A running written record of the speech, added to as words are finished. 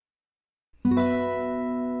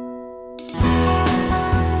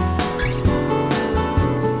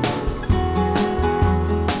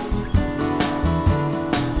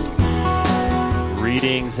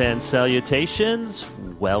Greetings and salutations.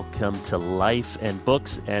 Welcome to Life and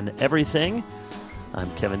Books and Everything.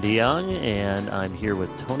 I'm Kevin DeYoung, and I'm here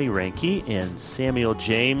with Tony Reinke and Samuel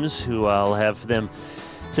James, who I'll have them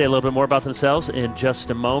say a little bit more about themselves in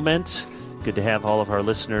just a moment. Good to have all of our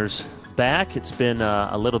listeners back. It's been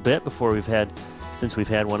a little bit since we've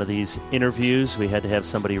had one of these interviews. We had to have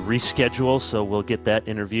somebody reschedule, so we'll get that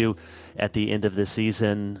interview at the end of the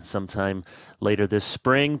season sometime later this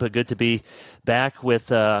spring. But good to be back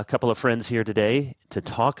with a couple of friends here today to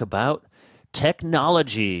talk about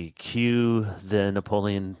technology. Cue the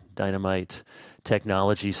Napoleon Dynamite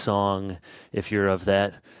technology song if you're of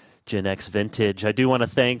that Gen X vintage. I do want to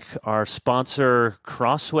thank our sponsor,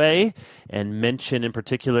 Crossway, and mention in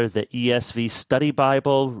particular the ESV Study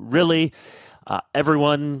Bible. Really,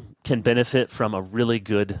 everyone can benefit from a really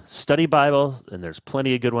good study Bible, and there's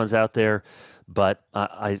plenty of good ones out there, but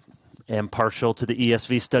I am partial to the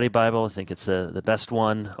ESV Study Bible. I think it's the best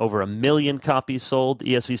one. Over 1 million copies sold.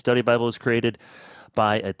 The ESV Study Bible was created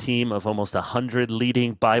by a team of almost 100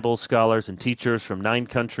 leading Bible scholars and teachers from 9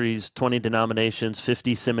 countries, 20 denominations,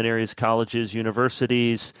 50 seminaries, colleges,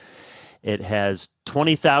 universities. It has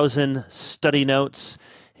 20,000 study notes.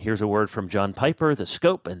 Here's a word from John Piper. The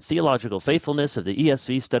scope and theological faithfulness of the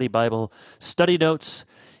ESV Study Bible study notes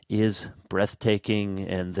is breathtaking.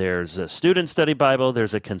 And there's a student study Bible.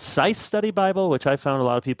 There's a concise study Bible, which I found a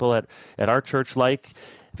lot of people at our church like.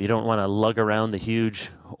 If you don't want to lug around the huge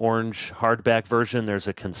orange hardback version, there's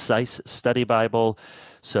a concise study Bible.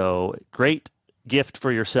 So great gift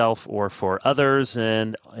for yourself or for others.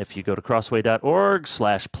 And if you go to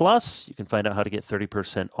crossway.org/plus, you can find out how to get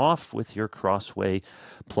 30% off with your Crossway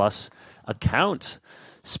Plus account.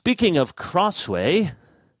 Speaking of Crossway,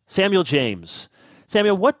 Samuel James.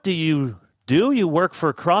 Samuel, what do? You work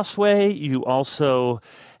for Crossway. You also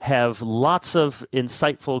have lots of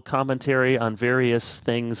insightful commentary on various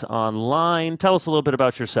things online. Tell us a little bit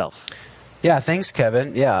about yourself. Yeah, thanks,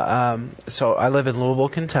 Kevin. So I live in Louisville,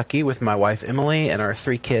 Kentucky with my wife, Emily, and our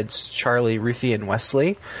 3 kids, Charlie, Ruthie, and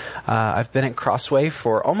Wesley. I've been at Crossway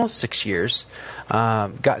for almost 6 years.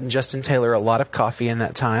 Gotten Justin Taylor a lot of coffee in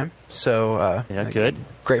that time. So good.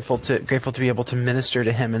 Grateful to be able to minister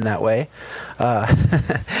to him in that way.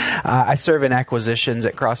 I serve in acquisitions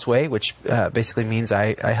at Crossway, which basically means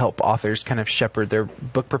I help authors kind of shepherd their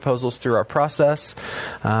book proposals through our process.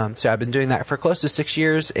 So I've been doing that for close to 6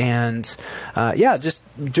 years, and just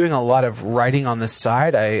doing a lot of writing on the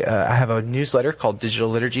side. I have a newsletter called Digital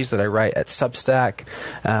Liturgies that I write at Substack,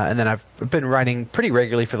 and then I've been writing pretty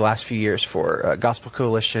regularly for the last few years for Gospel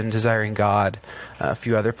Coalition, Desiring God, a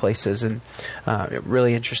few other places, and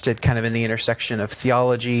really interested kind of in the intersection of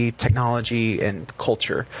theology, technology, and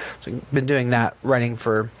culture. So I've been doing that writing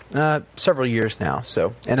for several years now.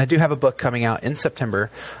 And I do have a book coming out in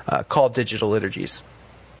September called Digital Liturgies.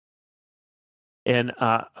 And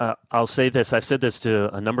I'll say this. I've said this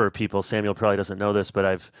to a number of people. Samuel probably doesn't know this,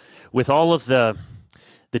 but with all of the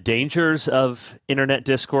dangers of internet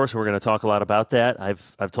discourse, we're going to talk a lot about that.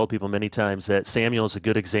 I've told people many times that Samuel is a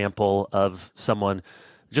good example of someone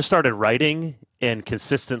who just started writing and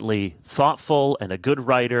consistently thoughtful and a good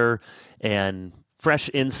writer and fresh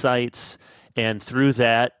insights. And through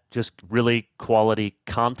that, just really quality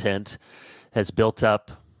content has built up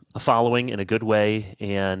a following in a good way,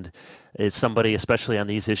 and is somebody, especially on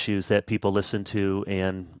these issues, that people listen to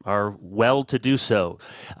and are well to do so.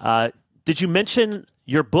 Did you mention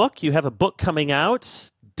your book? You have a book coming out,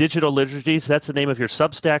 Digital Liturgies. That's the name of your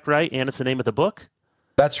Substack, right? And it's the name of the book?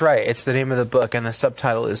 That's right. It's the name of the book, and the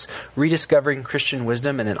subtitle is Rediscovering Christian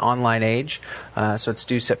Wisdom in an Online Age. So it's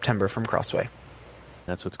due September from Crossway.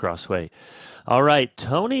 That's with Crossway. All right,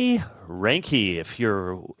 Tony Reinke. If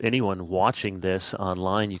you're anyone watching this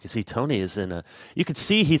online, you can see Tony is you can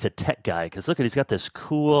see he's a tech guy, because look, he's got this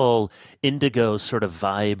cool indigo sort of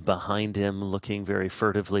vibe behind him, looking very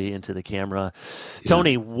furtively into the camera. Yeah.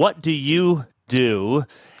 Tony, what do you do?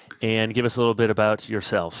 And give us a little bit about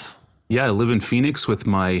yourself. Yeah, I live in Phoenix with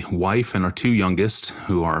my wife and our 2 youngest,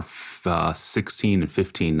 who are 16 and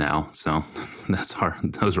 15 now. So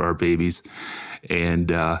those are our babies.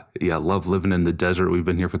 And love living in the desert. We've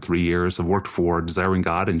been here for 3 years. I've worked for Desiring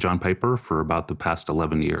God and John Piper for about the past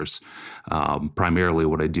 11 years. Primarily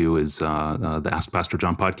what I do is the Ask Pastor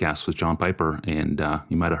John podcast with John Piper, and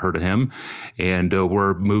you might have heard of him. And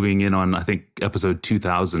we're moving in on, I think, episode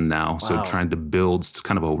 2000 now. Wow. So trying to build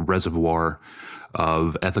kind of a reservoir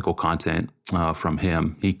of ethical content from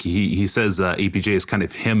him. He says APJ is kind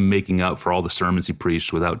of him making up for all the sermons he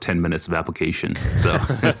preached without 10 minutes of application. So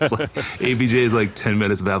it's like APJ is like 10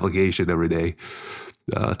 minutes of application every day.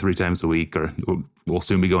 3 times a week, or we'll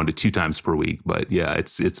soon be going to 2 times per week. But yeah,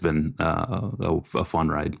 it's been a fun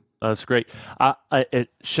ride. That's great. It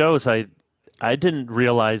shows I didn't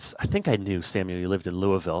realize, I think I knew, Samuel, you lived in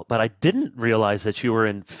Louisville, but I didn't realize that you were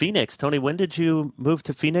in Phoenix. Tony, when did you move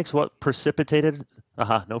to Phoenix? What precipitated?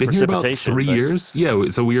 No Been precipitation. Here about 3 years. Yeah,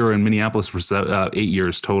 so we were in Minneapolis for 8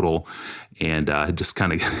 years total, and just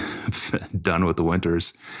kind of done with the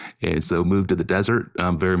winters. And so moved to the desert.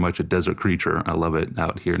 I'm very much a desert creature. I love it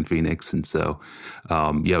out here in Phoenix. And so,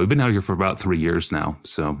 we've been out here for about 3 years now.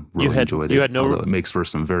 So really enjoyed it. Although it makes for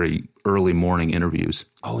some very early morning interviews.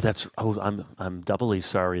 I'm doubly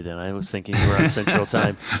sorry then. I was thinking you were on Central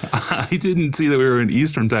Time. I didn't see that we were in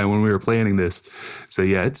Eastern Time when we were planning this. So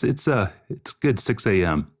yeah, it's good 6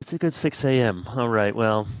 a.m. It's a good 6 a.m. All right.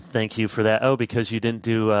 Well, thank you for that. Oh, because you didn't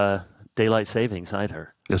do daylight savings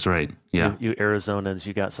either. That's right. Yeah. You Arizonans,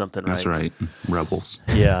 you got something right. That's right. Rebels.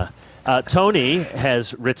 Yeah. Tony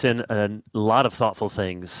has written a lot of thoughtful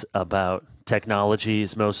things about technology.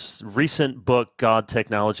 His most recent book, God,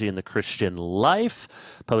 Technology, and the Christian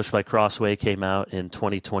Life, published by Crossway, came out in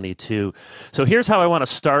 2022. So here's how I want to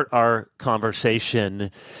start our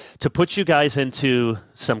conversation to put you guys into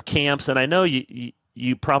some camps. And I know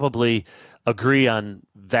you probably agree on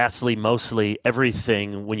mostly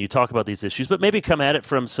everything when you talk about these issues, but maybe come at it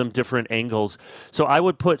from some different angles. So I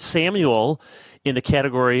would put Samuel in the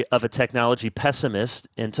category of a technology pessimist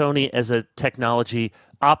and Tony as a technology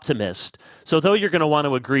optimist. So though you're going to want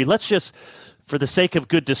to agree, let's just, for the sake of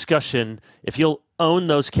good discussion, if you'll own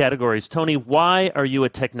those categories. Tony, why are you a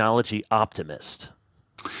technology optimist?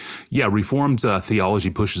 Yeah, Reformed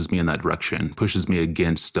theology pushes me in that direction, pushes me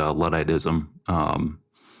against Ludditism.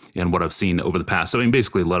 And what I've seen over the past,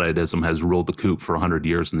 basically Ludditism has ruled the coop for 100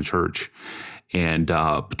 years in the church. And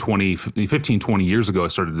 15, 20 years ago, I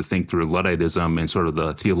started to think through Ludditism and sort of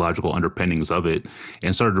the theological underpinnings of it,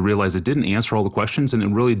 and started to realize it didn't answer all the questions, and it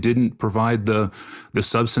really didn't provide the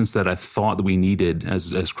substance that I thought that we needed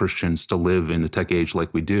as Christians to live in the tech age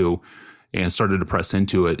like we do. And started to press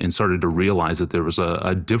into it and started to realize that there was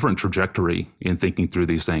a different trajectory in thinking through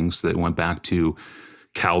these things that went back to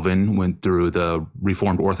Calvin, went through the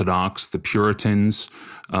Reformed Orthodox, the Puritans,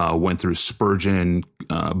 went through Spurgeon,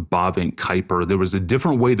 Bavinck, Kuyper. There was a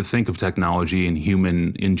different way to think of technology and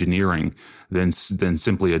human engineering than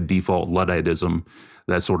simply a default Ludditism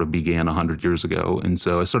that sort of began 100 years ago. And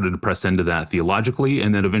so I started to press into that theologically,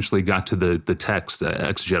 and then eventually got to the text,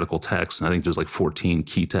 exegetical texts. And I think there's like 14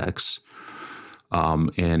 key texts,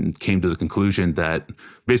 and came to the conclusion that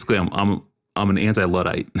basically I'm an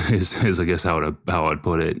anti-Luddite, is I guess how I'd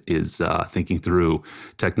put it, is thinking through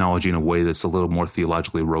technology in a way that's a little more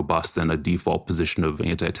theologically robust than a default position of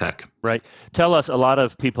anti-tech. Right. Tell us, a lot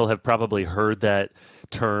of people have probably heard that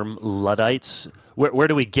term, Luddites. Where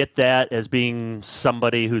do we get that as being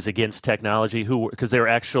somebody who's against technology? Because there are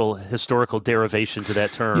actual historical derivations of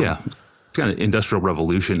that term. Yeah. It's kind of Industrial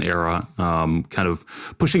Revolution era, kind of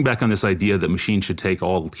pushing back on this idea that machines should take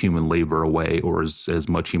all human labor away, or as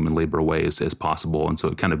much human labor away as possible. And so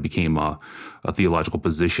it kind of became a theological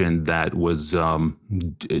position that was,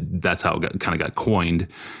 that's how it kind of got coined.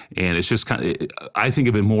 And it's just I think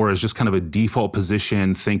of it more as just kind of a default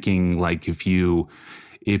position, thinking like if you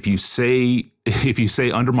say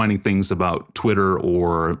undermining things about Twitter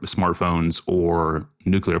or smartphones or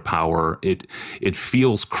nuclear power, it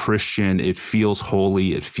feels Christian, it feels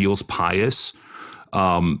holy, it feels pious.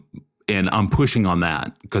 And I'm pushing on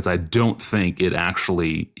that because I don't think it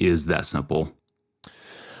actually is that simple.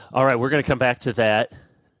 All right, we're going to come back to that.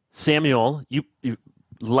 Samuel, you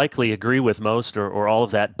likely agree with most or all of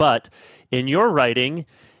that, but in your writing,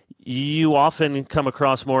 you often come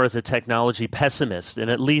across more as a technology pessimist,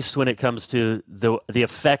 and at least when it comes to the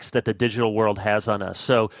effects that the digital world has on us.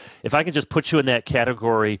 So if I can just put you in that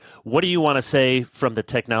category, what do you want to say from the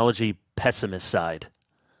technology pessimist side?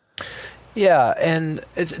 Yeah, and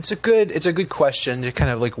it's a good question to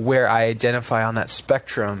kind of like where I identify on that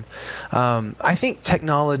spectrum. I think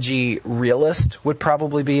technology realist would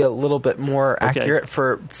probably be a little bit more accurate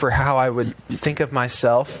for how I would think of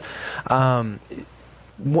myself.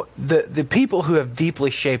 The people who have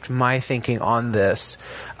deeply shaped my thinking on this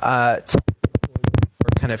kind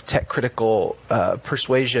of tech critical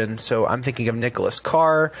persuasion. So I'm thinking of Nicholas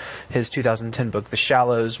Carr, his 2010 book The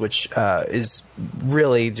Shallows, which is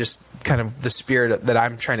really just kind of the spirit that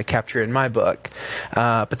I'm trying to capture in my book.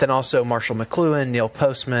 But then also Marshall McLuhan, Neil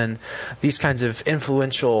Postman, these kinds of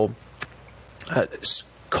influential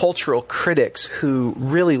cultural critics who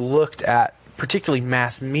really looked at particularly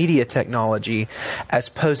mass media technology, as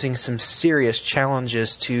posing some serious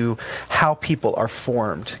challenges to how people are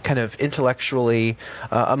formed, kind of intellectually,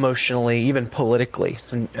 emotionally, even politically.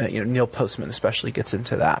 So, Neil Postman especially gets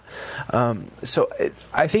into that.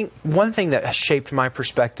 I think one thing that shaped my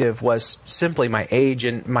perspective was simply my age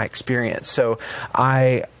and my experience. So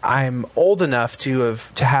I'm old enough to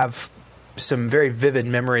have some very vivid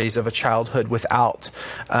memories of a childhood without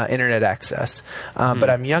internet access, but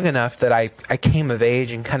I'm young enough that I came of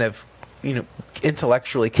age and kind of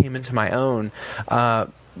intellectually came into my own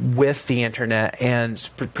with the internet, and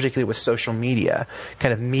particularly with social media,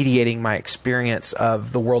 kind of mediating my experience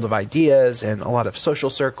of the world of ideas and a lot of social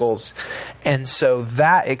circles. And so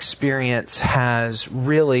that experience has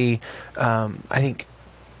really, I think,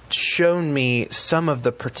 shown me some of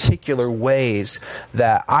the particular ways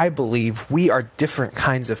that I believe we are different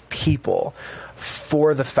kinds of people,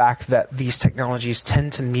 for the fact that these technologies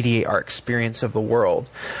tend to mediate our experience of the world.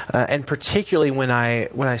 And particularly when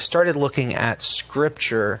I started looking at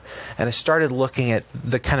Scripture, and I started looking at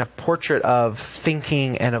the kind of portrait of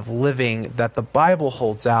thinking and of living that the Bible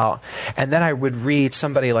holds out, and then I would read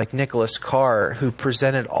somebody like Nicholas Carr, who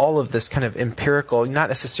presented all of this kind of empirical, not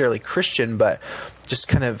necessarily Christian, but just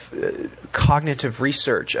kind of cognitive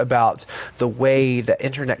research about the way that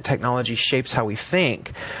internet technology shapes how we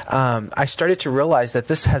think, I started to realize that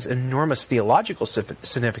this has enormous theological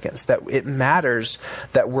significance, that it matters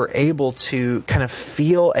that we're able to kind of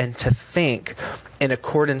feel and to think in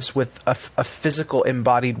accordance with a physical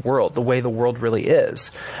embodied world, the way the world really is.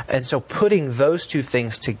 And so putting those two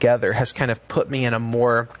things together has kind of put me in a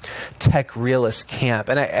more tech realist camp.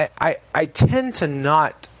 And I tend to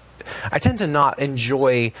not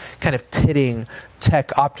enjoy kind of pitting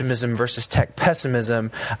tech optimism versus tech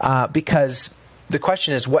pessimism, because the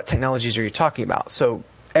question is, what technologies are you talking about? So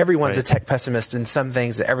everyone's a tech pessimist in some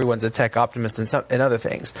things, everyone's a tech optimist in other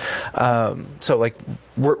things. So like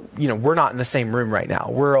we're not in the same room right now.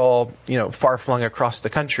 We're all far flung across the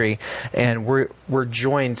country, and we're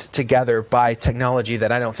joined together by technology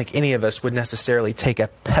that I don't think any of us would necessarily take a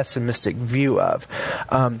pessimistic view of.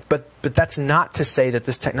 But that's not to say that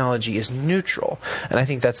this technology is neutral. And I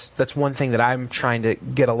think that's one thing that I'm trying to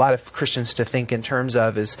get a lot of Christians to think in terms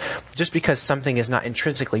of, is just because something is not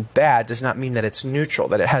intrinsically bad does not mean that it's neutral,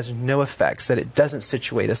 that it has no effects, that it doesn't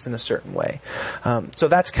situate us in a certain way. So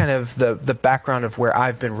that's kind of the background of where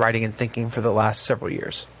I've been writing and thinking for the last several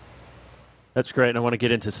years. That's great, and I want to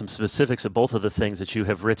get into some specifics of both of the things that you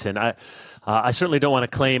have written. I certainly don't want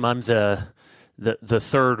to claim I'm the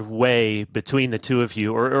third way between the two of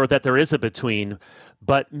you, or that there is a between,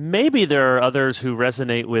 but maybe there are others who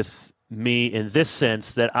resonate with me in this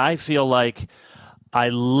sense, that I feel like I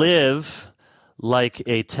live like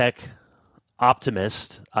a tech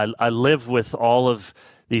optimist. I live with all of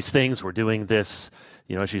these things. We're doing this,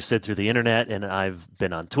 as you said, through the internet, and I've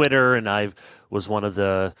been on Twitter, and I was one of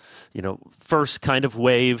the, first kind of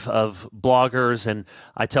wave of bloggers. And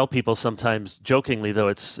I tell people sometimes, jokingly, though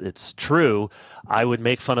it's true, I would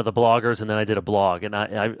make fun of the bloggers, and then I did a blog. And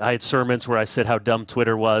I had sermons where I said how dumb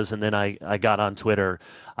Twitter was, and then I got on Twitter.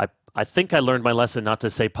 I think I learned my lesson not to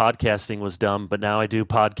say podcasting was dumb, but now I do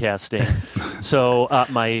podcasting. So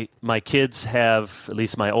my kids have, at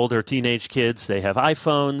least my older teenage kids, they have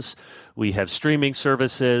iPhones. We have streaming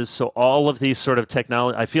services. So all of these sort of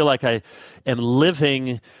technology, I feel like I am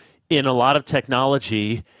living in a lot of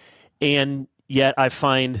technology, and yet I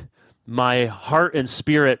find my heart and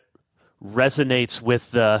spirit resonates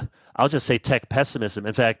with I'll just say tech pessimism.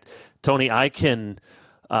 In fact, Tony, I can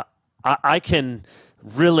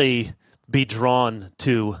really be drawn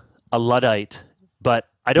to a Luddite, but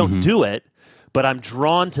I don't do it, but I'm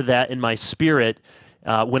drawn to that in my spirit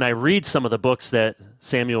when I read some of the books that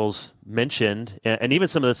Samuel's mentioned, and even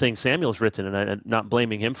some of the things Samuel's written, and I'm not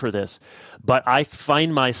blaming him for this, but I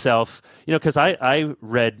find myself, because I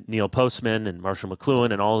read Neil Postman and Marshall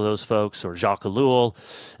McLuhan and all of those folks, or Jacques Ellul,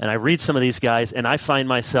 and I read some of these guys, and I find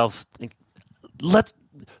myself, let's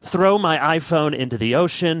throw my iPhone into the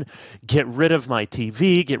ocean, get rid of my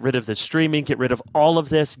TV, get rid of the streaming, get rid of all of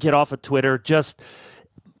this, get off of Twitter. Just,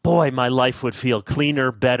 boy, my life would feel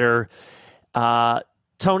cleaner, better.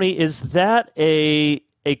 Tony, is that a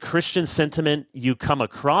Christian sentiment you come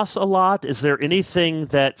across a lot? Is there anything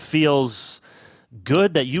that feels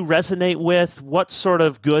good that you resonate with? What sort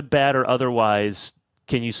of good, bad, or otherwise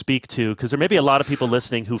can you speak to? Because there may be a lot of people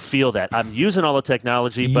listening who feel that. I'm using all the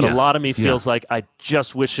technology, but a lot of me feels like I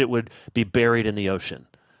just wish it would be buried in the ocean.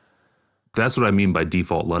 That's what I mean by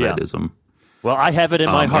default Ludditism. Well, I have it in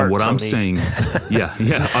my heart, and what Tony. I'm saying,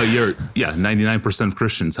 99% of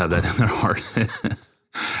Christians have that in their heart.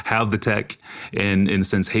 have the tech and, in a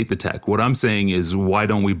sense, hate the tech. What I'm saying is, why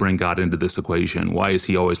don't we bring God into this equation? Why is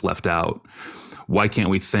he always left out? Why can't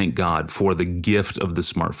we thank God for the gift of the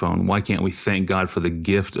smartphone? Why can't we thank God for the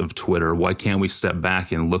gift of Twitter? Why can't we step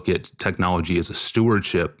back and look at technology as a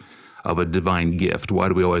stewardship of a divine gift? Why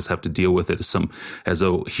do we always have to deal with it as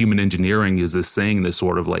though human engineering is this thing that's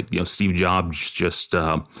sort of like, Steve Jobs just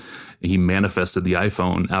he manifested the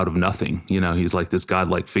iPhone out of nothing. He's like this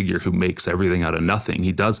godlike figure who makes everything out of nothing.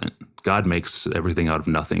 He doesn't. God makes everything out of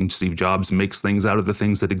nothing. Steve Jobs makes things out of the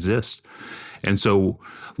things that exist. And so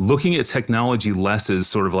looking at technology less as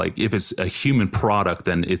sort of like, if it's a human product,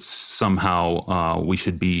 then it's somehow we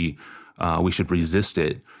should resist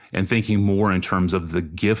it, and thinking more in terms of the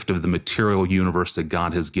gift of the material universe that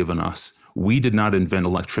God has given us. We did not invent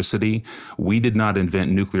electricity. We did not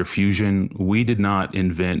invent nuclear fusion. We did not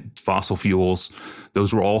invent fossil fuels.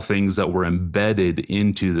 Those were all things that were embedded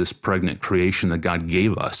into this pregnant creation that God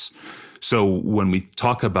gave us. So when we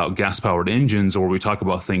talk about gas-powered engines, or we talk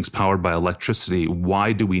about things powered by electricity,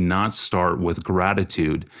 why do we not start with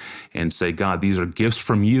gratitude and say, God, these are gifts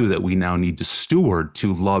from you that we now need to steward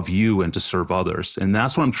to love you and to serve others? And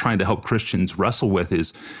that's what I'm trying to help Christians wrestle with,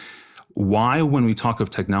 is why, when we talk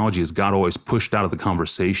of technology, is God always pushed out of the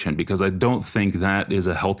conversation? Because I don't think that is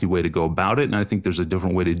a healthy way to go about it. And I think there's a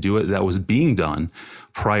different way to do it that was being done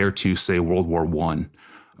prior to, say, World War I.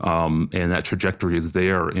 And that trajectory is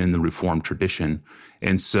there in the Reformed tradition.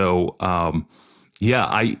 And so, I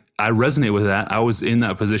resonate with that. I was in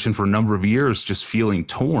that position for a number of years, just feeling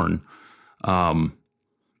torn.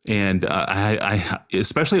 And I,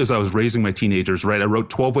 especially as I was raising my teenagers, right, I wrote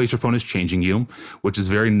 12 Ways Your Phone is Changing You, which is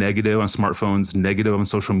very negative on smartphones, negative on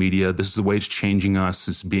social media. This is the way it's changing us.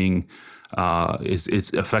 It's being,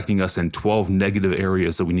 it's affecting us in 12 negative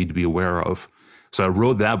areas that we need to be aware of. So I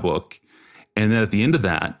wrote that book. And then at the end of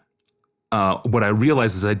that, what I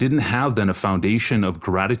realized is I didn't have then a foundation of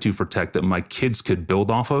gratitude for tech that my kids could build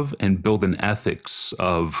off of and build an ethics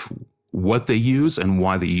of what they use and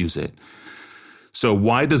why they use it. So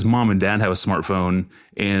why does mom and dad have a smartphone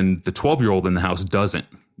and the 12-year-old in the house doesn't?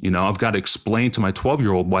 I've got to explain to my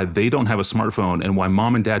 12-year-old why they don't have a smartphone and why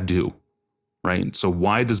mom and dad do. Right? So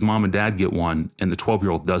why does mom and dad get one and the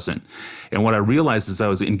 12-year-old doesn't? And what I realized as I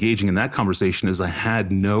was engaging in that conversation is I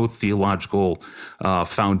had no theological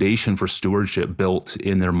foundation for stewardship built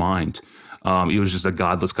in their mind. It was just a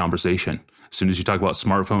godless conversation. As soon as you talk about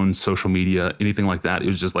smartphones, social media, anything like that, it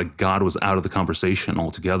was just like God was out of the conversation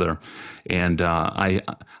altogether. And I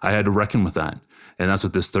had to reckon with that. And that's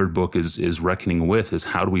what this third book is reckoning with, is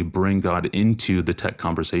how do we bring God into the tech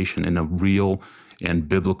conversation in a real and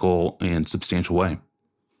biblical and substantial way.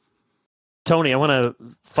 Tony, I want to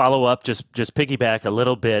follow up, just piggyback a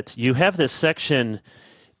little bit. You have this section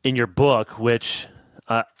in your book, which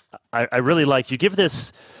I really like. You give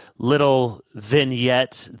this little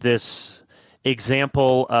vignette, this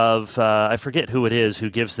example of, I forget who it is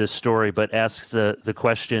who gives this story, but asks the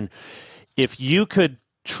question, if you could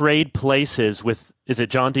trade places with, is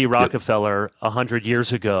it John D. Rockefeller 100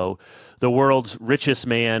 years ago, the world's richest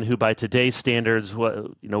man who by today's standards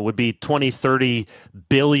would be 20, 30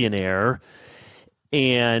 billionaire.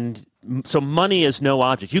 And so money is no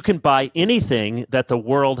object. You can buy anything that the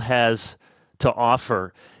world has to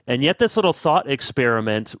offer. And yet this little thought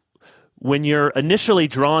experiment, when you're initially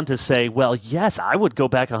drawn to say, well, yes, I would go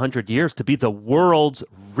back 100 years to be the world's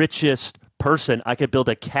richest person. I could build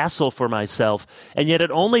a castle for myself. And yet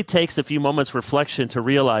it only takes a few moments reflection to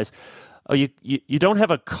realize, oh, you don't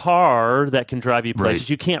have a car that can drive you places. Right.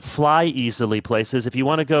 You can't fly easily places. If you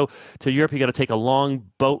want to go to Europe, you got to take a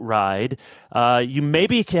long boat ride. You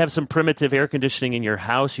maybe have some primitive air conditioning in your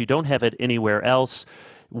house. You don't have it anywhere else.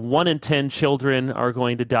 1 in 10 children are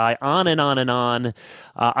going to die, on and on and on.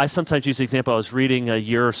 I sometimes use the example. I was reading a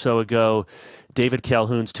year or so ago David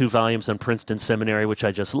Calhoun's 2 volumes on Princeton Seminary, which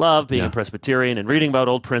I just love, being a Presbyterian and reading about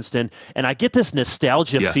old Princeton. And I get this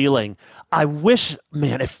nostalgia feeling. I wish,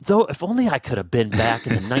 man, if only I could have been back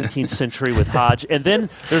in the 19th century with Hodge. And then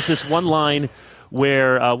there's this one line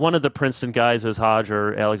where one of the Princeton guys, it was Hodge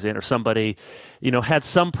or Alexander, somebody, had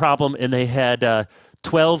some problem, and they had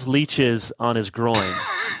 12 leeches on his groin.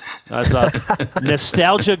 I thought,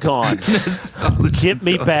 nostalgia gone. Get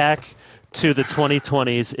me back to the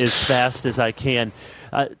 2020s as fast as I can.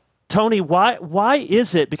 Tony, why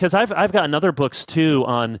is it? Because I've gotten other books too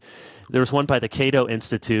on. There was one by the Cato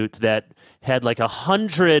Institute that had like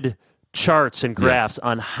 100 charts and graphs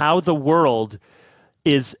on how the world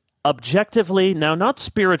is objectively, now not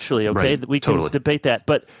spiritually, okay, we can debate that,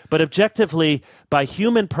 but objectively by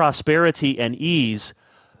human prosperity and ease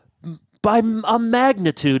by a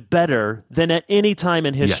magnitude better than at any time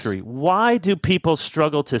in history. Yes. Why do people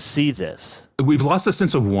struggle to see this? We've lost a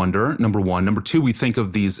sense of wonder, number one. Number two, we think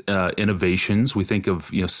of these innovations. We think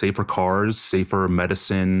of, safer cars, safer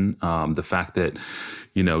medicine, the fact that,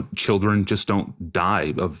 children just don't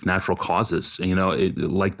die of natural causes,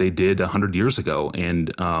 like they did 100 years ago. And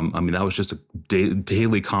that was just a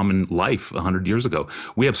daily common life 100 years ago.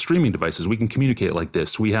 We have streaming devices. We can communicate like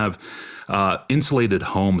this. We have insulated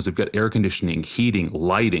homes. We've got air conditioning, heating,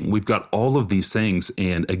 lighting. We've got all of these things.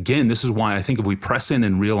 And again, this is why I think if we press in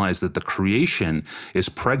and realize that the creation is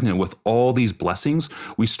pregnant with all these blessings,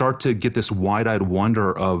 we start to get this wide-eyed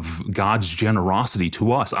wonder of God's generosity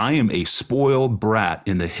to us. I am a spoiled brat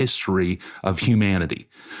in the history of humanity.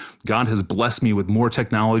 God has blessed me with more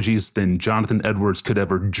technologies than Jonathan Edwards could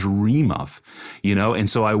ever dream of, And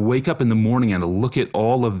so I wake up in the morning and I look at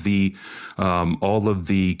all of the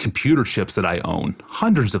computer chips that I own,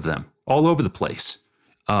 hundreds of them, all over the place.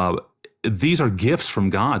 These are gifts from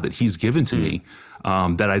God that He's given to me.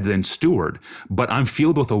 That I then steward. But I'm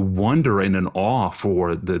filled with a wonder and an awe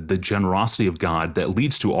for the generosity of God that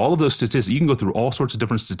leads to all of those statistics. You can go through all sorts of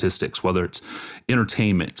different statistics, whether it's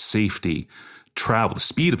entertainment, safety, travel, the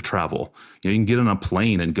speed of travel. You can get on a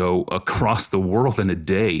plane and go across the world in a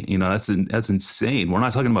day. That's insane. We're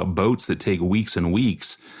not talking about boats that take weeks and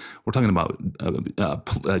weeks. We're talking about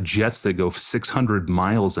jets that go 600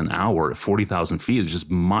 miles an hour at 40,000 feet. It's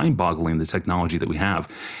just mind-boggling, the technology that we have.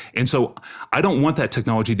 And so I don't want that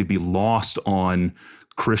technology to be lost on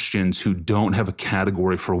Christians who don't have a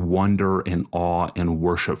category for wonder and awe and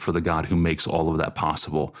worship for the God who makes all of that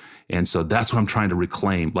possible. And so that's what I'm trying to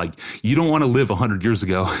reclaim. Like, you don't want to live 100 years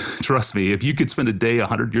ago. Trust me, if you could spend a day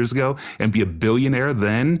 100 years ago and be a billionaire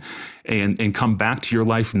then and come back to your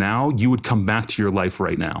life now, you would come back to your life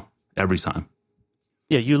right now, every time.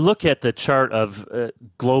 Yeah, you look at the chart of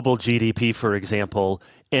global GDP, for example,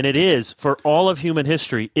 and it is, for all of human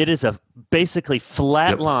history, it is a basically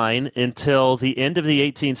flat line until the end of the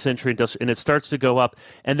 18th century, and it starts to go up.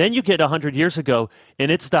 And then you get 100 years ago,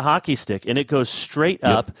 and it's the hockey stick, and it goes straight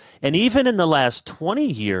up. And even in the last 20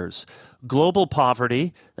 years, global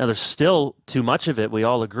poverty, now there's still too much of it, we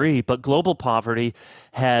all agree, but global poverty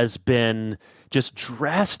has been just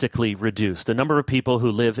drastically reduced. The number of people who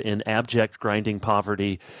live in abject grinding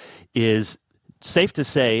poverty is, safe to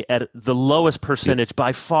say, at the lowest percentage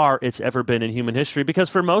by far it's ever been in human history, because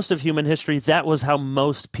for most of human history, that was how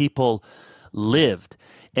most people lived.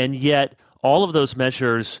 And yet all of those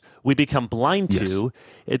measures we become blind to.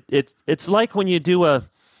 It's like when you do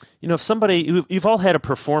if somebody, you've all had a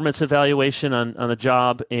performance evaluation on a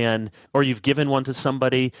job, or you've given one to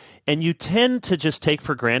somebody, and you tend to just take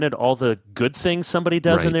for granted all the good things somebody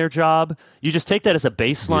does in their job. You just take that as a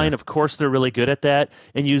baseline. Yeah. Of course, they're really good at that.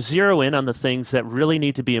 And you zero in on the things that really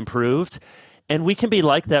need to be improved. And we can be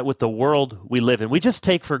like that with the world we live in. We just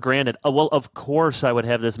take for granted, oh, well, of course I would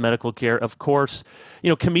have this medical care. Of course,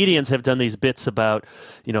 comedians have done these bits about,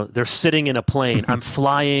 they're sitting in a plane. I'm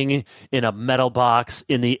flying in a metal box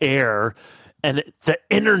in the air, and the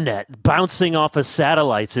internet bouncing off of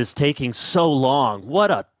satellites is taking so long. What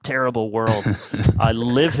a terrible world I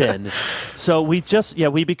live in. So we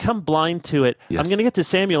become blind to it. Yes. I'm going to get to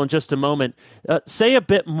Samuel in just a moment. Say a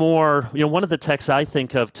bit more. One of the texts I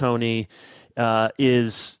think of, Tony,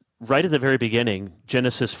 is right at the very beginning,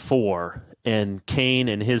 Genesis 4, and Cain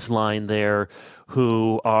and his line there,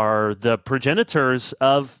 who are the progenitors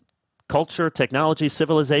of culture, technology,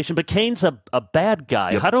 civilization. But Cain's a bad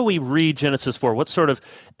guy. Yep. How do we read Genesis 4? What sort of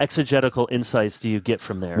exegetical insights do you get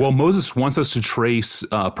from there? Well, Moses wants us to trace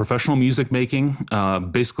professional music making,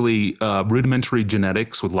 basically rudimentary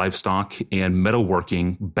genetics with livestock and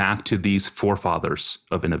metalworking back to these forefathers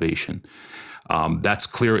of innovation. That's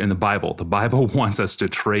clear in the Bible. The Bible wants us to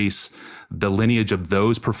trace the lineage of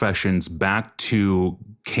those professions back to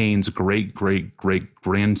Cain's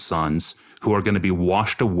great-great-great-grandsons who are going to be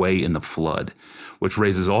washed away in the flood, which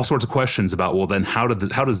raises all sorts of questions about, well, then how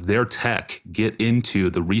does their tech get into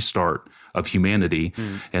the restart of humanity?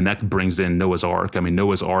 And that brings in Noah's Ark. I mean,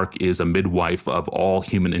 Noah's Ark is a midwife of all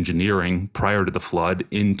human engineering prior to the flood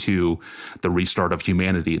into the restart of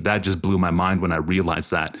humanity. That just blew my mind when I realized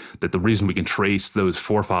that the reason we can trace those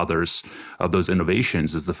forefathers of those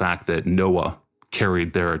innovations is the fact that Noah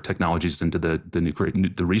carried their technologies into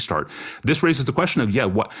the restart. This raises the question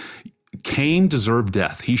of, what Cain deserved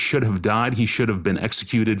death. He should have died. He should have been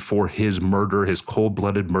executed for his murder, his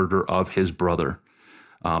cold-blooded murder of his brother.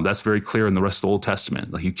 That's very clear in the rest of the Old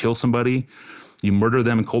Testament. Like, you kill somebody, you murder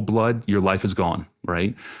them in cold blood, your life is gone,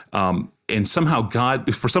 right? And somehow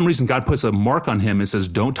for some reason, God puts a mark on him and says,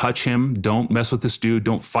 don't touch him, don't mess with this dude,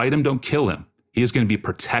 don't fight him, don't kill him. He is going to be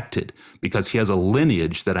protected because he has a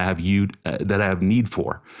lineage that I have need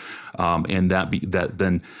for, and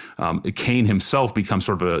then Cain himself becomes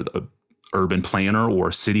sort of a urban planner or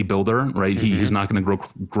city builder, right? Mm-hmm. He's not going to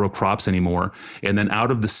grow crops anymore, and then out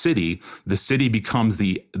of the city becomes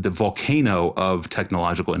the volcano of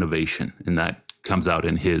technological innovation, and that comes out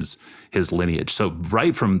in his lineage. So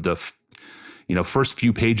right from the first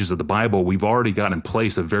few pages of the Bible, we've already got in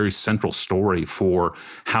place a very central story for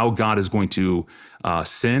how God is going to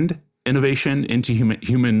send innovation into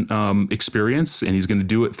human experience, and he's going to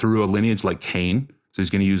do it through a lineage like Cain. So he's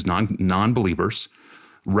going to use non-believers,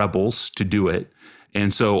 rebels, to do it.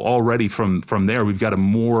 And so already from there, we've got a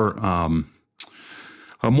more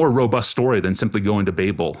robust story than simply going to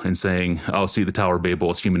Babel and saying, "Oh, see the Tower of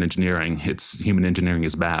Babel, it's human engineering. Human engineering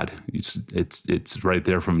is bad." It's right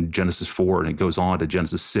there from Genesis 4, and it goes on to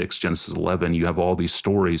Genesis 6, Genesis 11. You have all these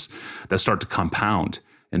stories that start to compound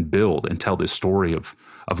and build and tell this story of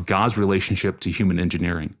God's relationship to human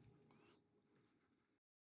engineering.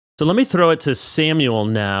 So let me throw it to Samuel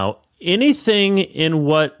now. Anything in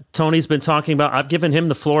what Tony's been talking about, I've given him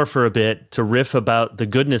the floor for a bit to riff about the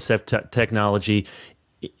goodness of technology.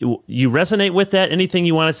 You resonate with that? Anything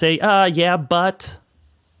you want to say? Yeah, but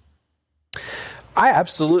I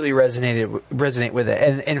absolutely resonate with it.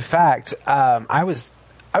 And in fact, I was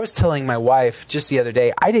telling my wife just the other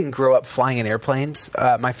day, I didn't grow up flying in airplanes.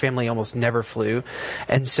 My family almost never flew.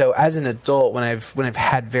 And so as an adult, when I've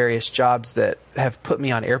had various jobs that have put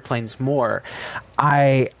me on airplanes more,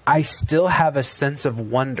 I still have a sense of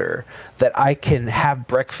wonder that I can have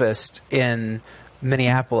breakfast in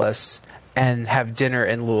Minneapolis and have dinner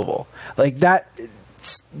in Louisville. Like that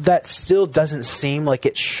still doesn't seem like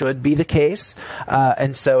it should be the case.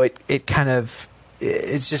 And so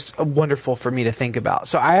it's just wonderful for me to think about.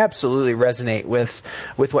 So I absolutely resonate with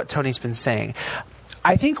what Tony's been saying.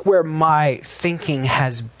 I think where my thinking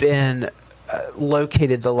has been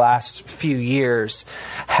located the last few years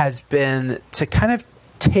has been to kind of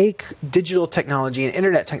take digital technology and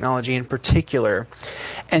internet technology in particular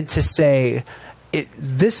and to say,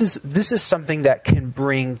 this is something that can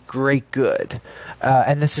bring great good,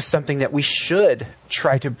 and this is something that we should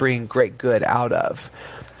try to bring great good out of.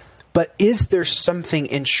 But is there something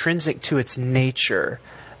intrinsic to its nature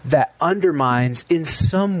that undermines in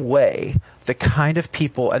some way the kind of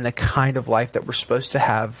people and the kind of life that we're supposed to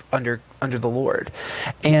have under the Lord?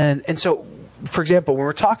 And so, for example, when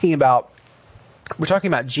we're talking about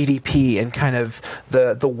GDP and kind of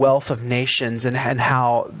the wealth of nations and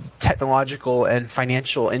how technological and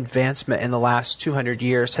financial advancement in the last 200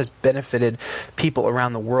 years has benefited people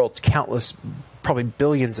around the world, countless, probably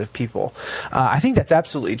billions of people. I think that's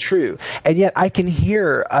absolutely true. And yet I can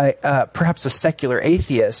hear perhaps a secular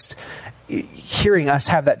atheist hearing us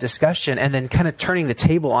have that discussion and then kind of turning the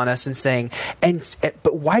table on us and saying,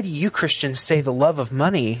 but why do you Christians say the love of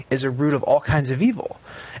money is a root of all kinds of evil?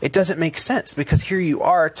 It doesn't make sense, because here you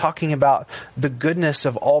are talking about the goodness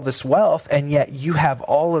of all this wealth, and yet you have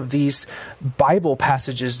all of these Bible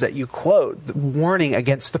passages that you quote warning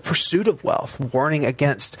against the pursuit of wealth, warning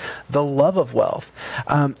against the love of wealth.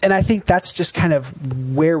 And I think that's just kind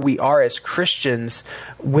of where we are as Christians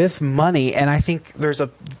with money, and I think there's a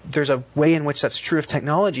way in which that's true of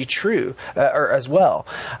technology, or as well.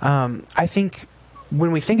 I think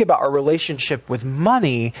when we think about our relationship with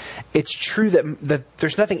money, it's true that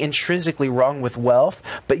there's nothing intrinsically wrong with wealth,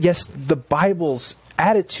 but yes, the Bible's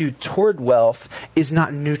attitude toward wealth is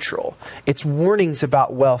not neutral. Its warnings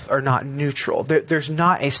about wealth are not neutral. There's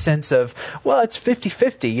not a sense of, well, it's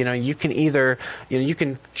 50-50. You can either, you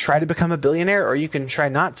can try to become a billionaire or you can try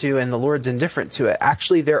not to, and the Lord's indifferent to it.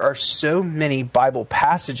 Actually, there are so many Bible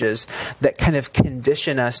passages that kind of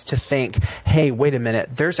condition us to think, hey, wait a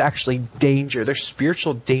minute, there's actually danger. There's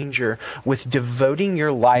spiritual danger with devoting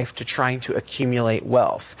your life to trying to accumulate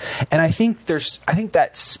wealth. And I think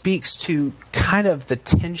that speaks to kind of the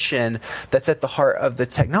tension that's at the heart of the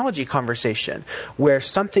technology conversation, where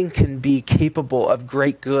something can be capable of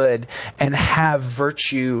great good and have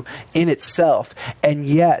virtue in itself, and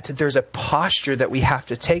yet there's a posture that we have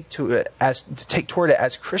to take toward it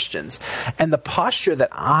as Christians. And the posture that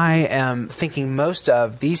I am thinking most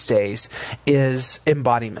of these days is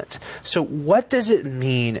embodiment. So what does it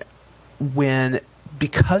mean when,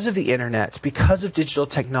 because of the internet, because of digital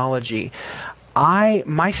technology,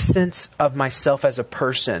 my sense of myself as a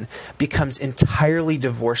person becomes entirely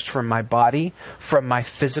divorced from my body, from my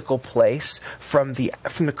physical place, from the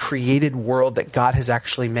created world that God has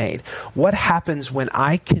actually made? What happens when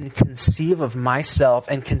I can conceive of myself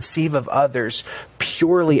and conceive of others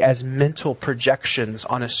purely as mental projections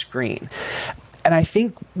on a screen? And I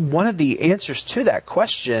think one of the answers to that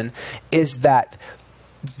question is that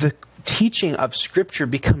the teaching of Scripture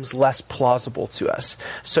becomes less plausible to us.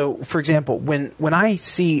 So, for example, when I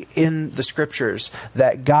see in the Scriptures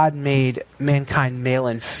that God made mankind male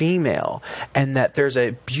and female, and that there's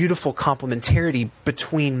a beautiful complementarity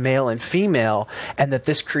between male and female, and that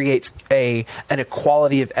this creates an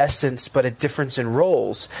equality of essence but a difference in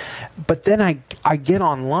roles, but then I get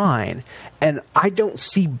online and I don't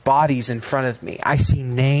see bodies in front of me. I see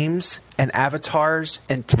names and avatars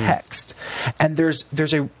and text. And there's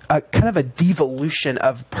a kind of a devolution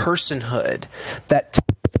of personhood that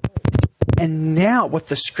and now what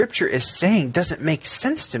the Scripture is saying doesn't make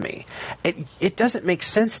sense to me. It doesn't make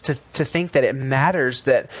sense to think that it matters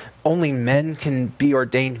that only men can be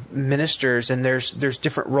ordained ministers and there's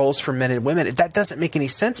different roles for men and women. That doesn't make any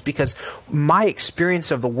sense because my experience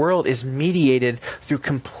of the world is mediated through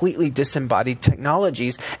completely disembodied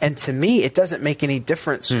technologies. And to me, it doesn't make any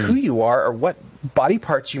difference who you are or what body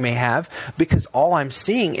parts you may have, because all I'm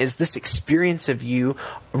seeing is this experience of you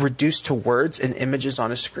reduced to words and images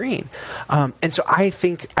on a screen. And so I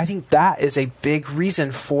think that is a big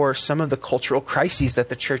reason for some of the cultural crises that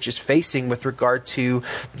the church is facing with regard to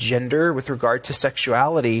gender, with regard to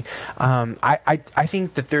sexuality. I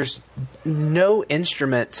think that there's no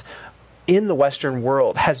instrument in the Western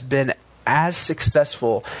world has been as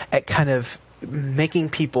successful at kind of making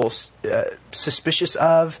people suspicious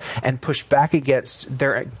of and push back against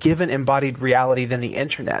their given embodied reality than the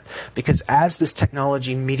internet. Because as this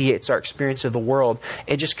technology mediates our experience of the world,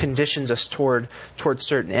 it just conditions us toward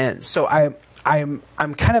certain ends. So I'm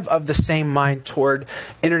kind of the same mind toward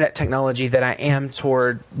internet technology that I am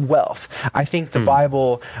toward wealth. I think the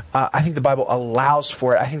Bible allows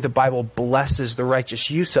for it. I think the Bible blesses the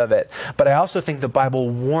righteous use of it. But I also think the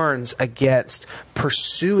Bible warns against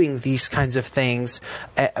pursuing these kinds of things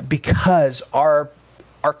because our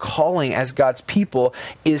calling as God's people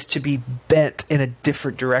is to be bent in a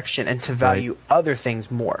different direction and to value other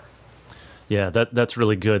things more. Yeah, that's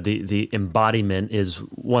really good. The embodiment is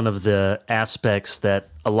one of the aspects that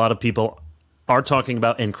a lot of people are talking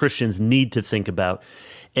about and Christians need to think about.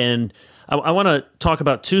 And I want to talk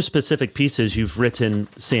about two specific pieces you've written,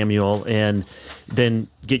 Samuel, and then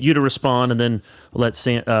get you to respond, and then let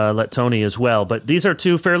Tony as well. But these are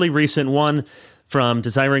two fairly recent. One from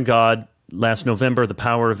Desiring God last November, The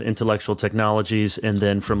Power of Intellectual Technologies, and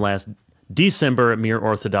then from last December, Mere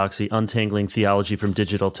Orthodoxy, Untangling Theology from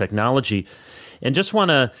Digital Technology. And just want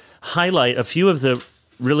to highlight a few of the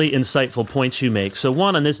really insightful points you make. So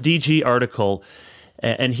one, on this DG article,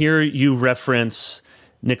 and here you reference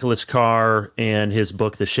Nicholas Carr and his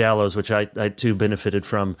book, The Shallows, which I too benefited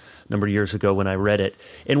from a number of years ago when I read it.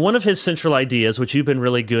 And one of his central ideas, which you've been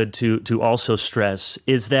really good to also stress,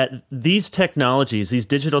 is that these technologies, these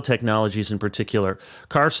digital technologies in particular,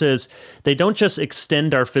 Carr says, they don't just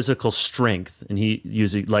extend our physical strength, and he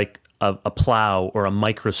uses like a plow or a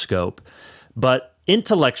microscope, but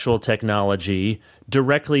intellectual technology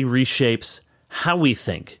directly reshapes how we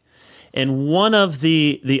think. And one of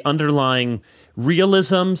the underlying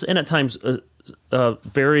realisms and at times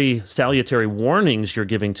very salutary warnings you're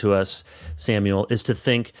giving to us, Samuel, is to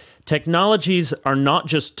think technologies are not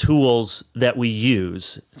just tools that we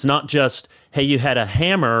use. It's not just, hey, you had a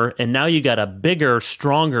hammer and now you got a bigger,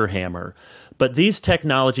 stronger hammer. But these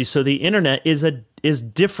technologies, so the internet is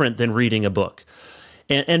different than reading a book.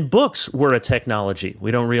 And books were a technology.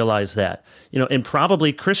 We don't realize that. And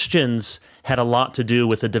probably Christians had a lot to do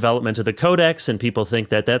with the development of the Codex, and people think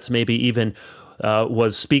that that's maybe even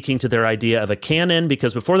was speaking to their idea of a canon,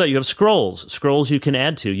 because before that you have scrolls you can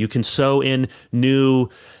add to. You can sew in new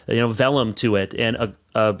vellum to it. And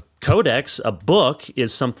a codex, a book,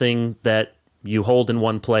 is something that you hold in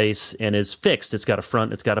one place and is fixed. It's got a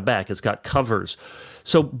front, it's got a back, it's got covers.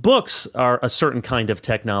 So books are a certain kind of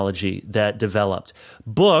technology that developed.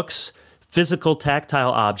 Books, physical,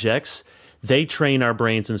 tactile objects, they train our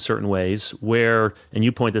brains in certain ways where, and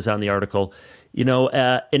you point this out in the article,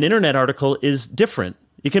 an internet article is different.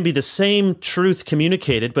 It can be the same truth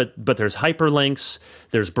communicated, but there's hyperlinks,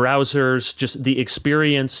 there's browsers, just the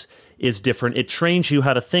experience is different. It trains you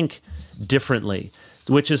how to think differently,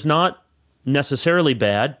 which is not necessarily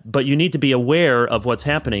bad, but you need to be aware of what's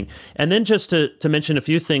happening. And then just to mention a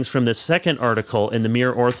few things from this second article in the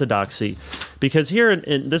Mere Orthodoxy, because here,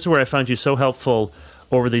 and this is where I found you so helpful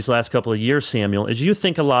over these last couple of years, Samuel, is you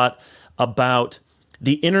think a lot about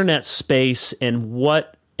the internet space and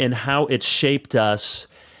what and how it shaped us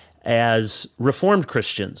as Reformed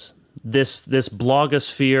Christians. This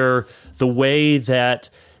blogosphere, the way that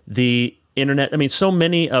the internet, so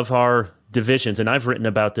many of our divisions, and I've written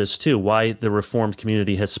about this too, why the Reformed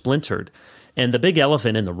community has splintered. And the big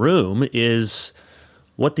elephant in the room is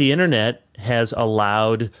what the internet has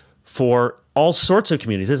allowed for all sorts of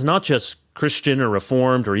communities. It's not just Christian or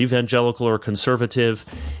Reformed or evangelical or conservative.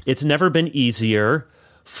 It's never been easier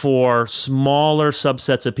for smaller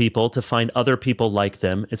subsets of people to find other people like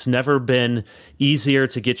them. It's never been easier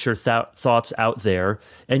to get your thoughts out there.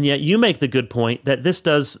 And yet you make the good point that this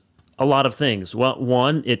does a lot of things. Well,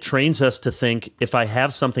 one, it trains us to think, if I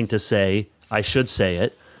have something to say, I should say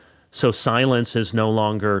it. So silence is no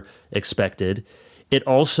longer expected. It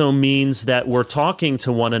also means that we're talking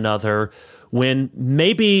to one another when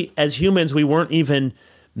maybe as humans we weren't even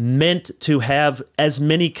meant to have as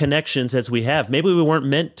many connections as we have. Maybe we weren't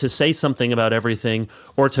meant to say something about everything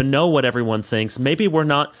or to know what everyone thinks. Maybe we're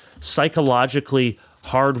not psychologically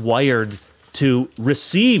hardwired to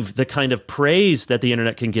receive the kind of praise that the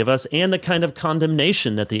internet can give us and the kind of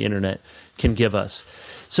condemnation that the internet can give us.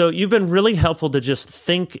 So you've been really helpful to just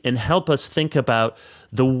think and help us think about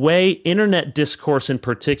the way internet discourse in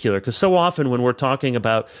particular, because so often when we're talking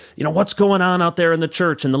about, what's going on out there in the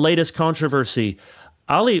church and the latest controversy,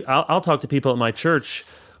 I'll talk to people at my church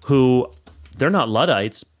who they're not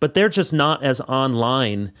Luddites, but they're just not as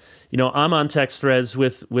online. I'm on text threads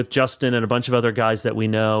with Justin and a bunch of other guys that we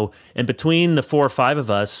know. And between the 4 or 5 of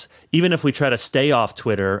us, even if we try to stay off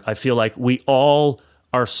Twitter, I feel like we all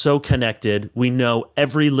are so connected. We know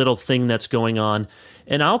every little thing that's going on.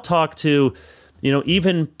 And I'll talk to,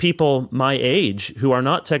 even people my age who are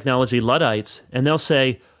not technology Luddites, and they'll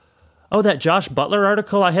say, oh, that Josh Butler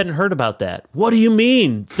article, I hadn't heard about that. What do you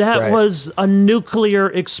mean? That was a nuclear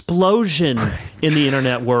explosion in the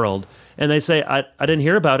internet world. And they say, I didn't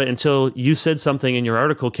hear about it until you said something in your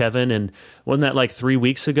article, Kevin. And wasn't that like 3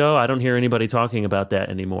 weeks ago? I don't hear anybody talking about that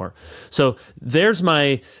anymore. So there's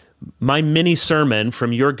my mini sermon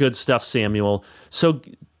from your good stuff, Samuel. So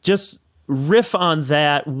just riff on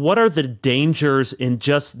that. What are the dangers in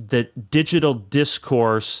just the digital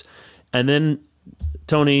discourse? And then,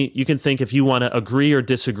 Tony, you can think if you want to agree or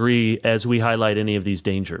disagree as we highlight any of these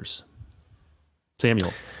dangers.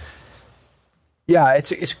 Samuel. Yeah,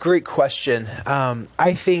 it's a great question.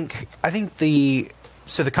 I think the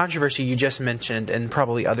controversy you just mentioned, and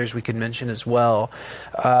probably others we could mention as well,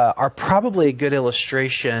 are probably a good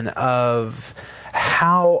illustration of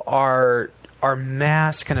how our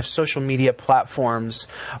mass kind of social media platforms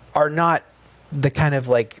are not the kind of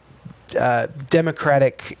like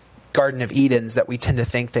democratic Garden of Edens that we tend to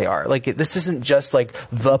think they are. Like, this isn't just like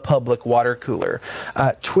the public water cooler.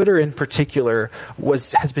 Twitter in particular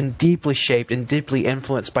has been deeply shaped and deeply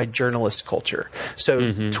influenced by journalist culture.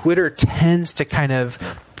 So Twitter tends to kind of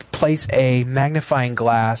place a magnifying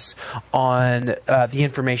glass on the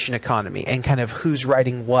information economy and kind of who's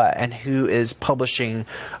writing what and who is publishing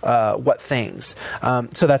what things.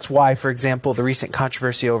 So that's why, for example, the recent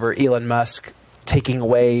controversy over Elon Musk taking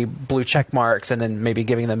away blue check marks and then maybe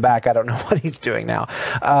giving them back. I don't know what he's doing now.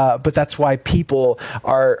 But that's why people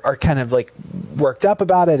are kind of like worked up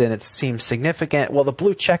about it, and it seems significant. Well, the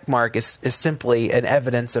blue check mark is simply an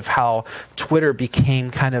evidence of how Twitter became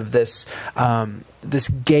kind of this this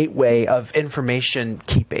gateway of information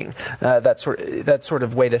keeping. That sort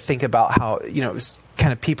of way to think about how, it was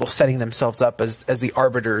kind of people setting themselves up as the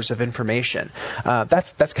arbiters of information.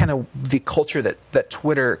 That's kind of the culture that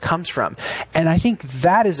Twitter comes from. And I think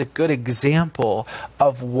that is a good example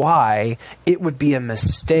of why it would be a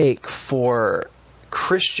mistake for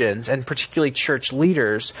Christians and particularly church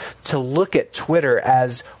leaders to look at Twitter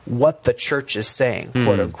as what the church is saying,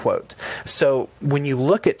 quote unquote. So when you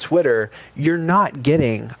look at Twitter, you're not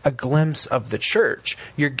getting a glimpse of the church.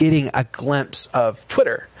 You're getting a glimpse of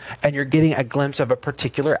Twitter. And you're getting a glimpse of a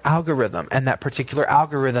particular algorithm, and that particular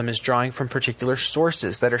algorithm is drawing from particular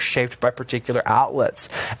sources that are shaped by particular outlets.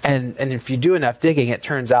 And if you do enough digging, it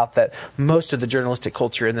turns out that most of the journalistic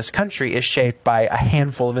culture in this country is shaped by a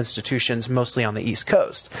handful of institutions, mostly on the East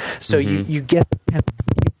Coast. So you get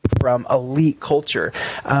from elite culture.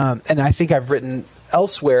 And I think I've written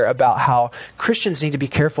elsewhere about how Christians need to be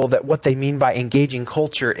careful that what they mean by engaging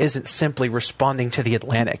culture isn't simply responding to the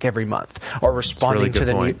Atlantic every month or responding to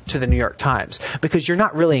the New York Times, because you're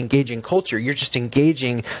not really engaging culture. You're just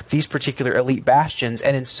engaging these particular elite bastions,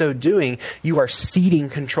 and in so doing, you are ceding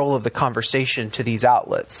control of the conversation to these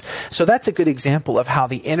outlets. So that's a good example of how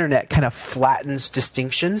the internet kind of flattens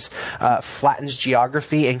distinctions, flattens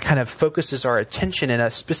geography, and kind of focuses our attention in a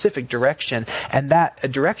specific direction, and that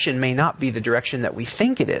direction may not be the direction that we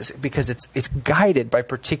think it is, because it's guided by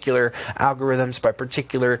particular algorithms, by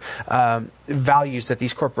particular values that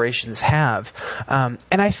these corporations have.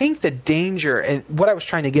 And I think the danger, and what I was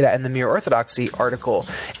trying to get at in the Mere Orthodoxy article,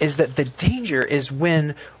 is that the danger is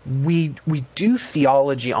when we do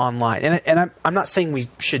theology online, and I'm not saying we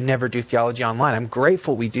should never do theology online. I'm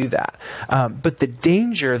grateful we do that. But the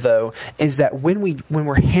danger, though, is that when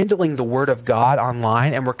we're handling the Word of God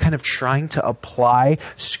online and we're kind of trying to apply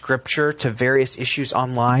Scripture to various issues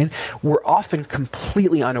online, we're often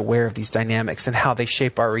completely unaware of these dynamics and how they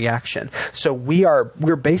shape our reaction. So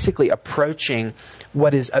we're basically approaching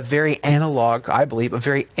what is a very analog, I believe, a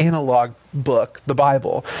very analog book, the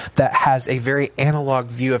Bible, that has a very analog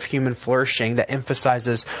view of human flourishing that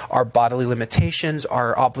emphasizes our bodily limitations,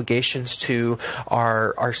 our obligations to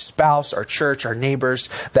our spouse, our church, our neighbors,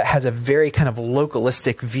 that has a very kind of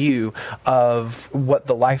localistic view of what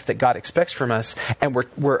the life that God expects from us. And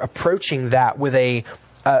we're approaching that with a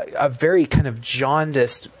very kind of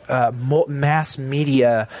jaundiced, mass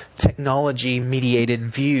media, technology-mediated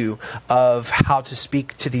view of how to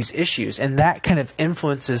speak to these issues. And that kind of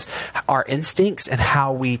influences our instincts and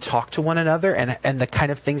how we talk to one another, and the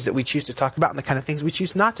kind of things that we choose to talk about and the kind of things we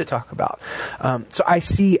choose not to talk about. So I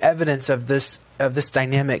see evidence of this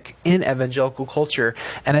dynamic in evangelical culture,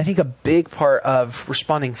 and I think a big part of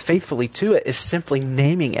responding faithfully to it is simply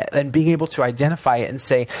naming it and being able to identify it and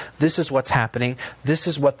say, this is what's happening, this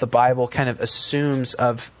is what the Bible kind of assumes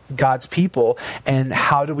of God's people, and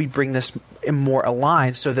how do we bring this more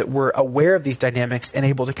aligned so that we're aware of these dynamics and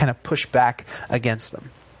able to kind of push back against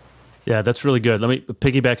them. Yeah, that's really good. Let me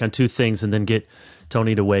piggyback on two things and then get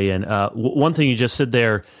Tony to weigh in. One thing you just said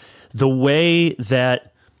there, the way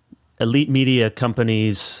that elite media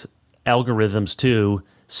companies' algorithms too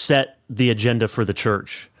set the agenda for the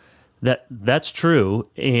church. That's true,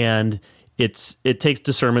 and it takes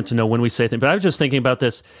discernment to know when we say things. But I was just thinking about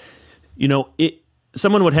this.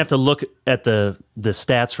 Someone would have to look at the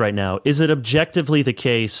stats right now. Is it objectively the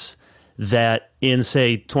case that in,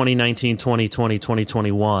 say, 2019, 2020,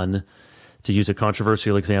 2021, to use a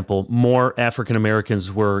controversial example, more African Americans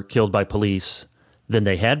were killed by police than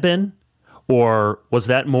they had been? Or was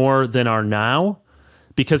that more than are now?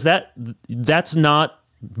 Because that's not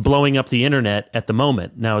blowing up the internet at the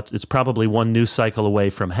moment. Now, it's probably one news cycle away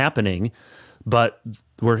from happening, but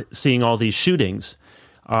we're seeing all these shootings.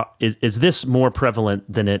 Is this more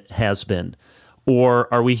prevalent than it has been?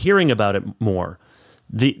 Or are we hearing about it more?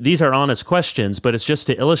 These are honest questions, but it's just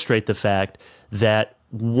to illustrate the fact that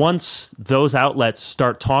once those outlets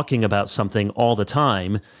start talking about something all the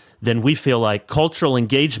time, then we feel like cultural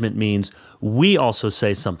engagement means we also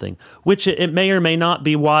say something, which it may or may not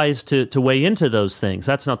be wise to weigh into those things.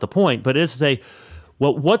 That's not the point, but it is to say,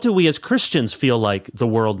 well, what do we as Christians feel like the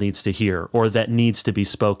world needs to hear or that needs to be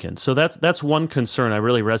spoken? So that's one concern I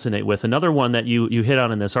really resonate with. Another one that you hit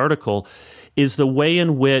on in this article is the way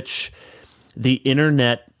in which the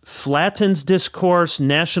internet flattens discourse,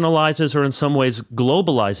 nationalizes, or in some ways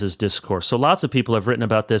globalizes discourse. So lots of people have written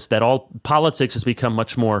about this, that all politics has become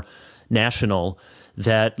much more national,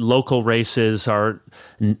 that local races are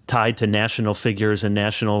tied to national figures and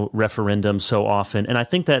national referendums so often. And I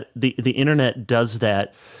think that the internet does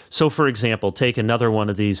that. So, for example, take another one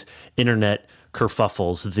of these internet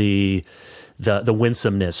kerfuffles, the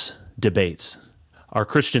winsomeness debates. Are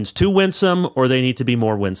Christians too winsome, or they need to be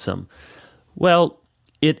more winsome? Well,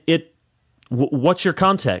 what's your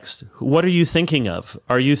context? What are you thinking of?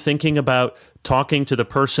 Are you thinking about talking to the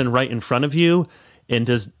person right in front of you? And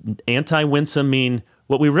does anti-winsome mean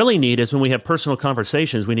what we really need is when we have personal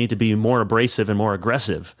conversations, we need to be more abrasive and more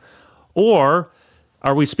aggressive? Or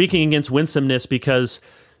are we speaking against winsomeness because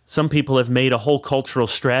some people have made a whole cultural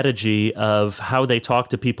strategy of how they talk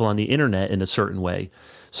to people on the internet in a certain way?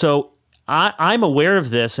 So I'm aware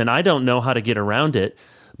of this, and I don't know how to get around it.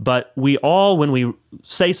 But we all, when we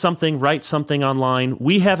say something, write something online,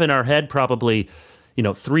 we have in our head probably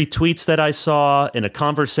 3 tweets that I saw and a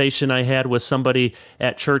conversation I had with somebody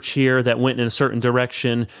at church here that went in a certain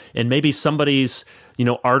direction, and maybe somebody's,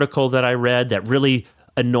 article that I read that really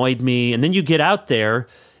annoyed me. And then you get out there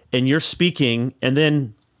and you're speaking, and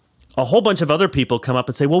then a whole bunch of other people come up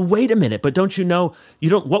and say, well, wait a minute, but don't you know, you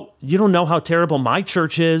don't know how terrible my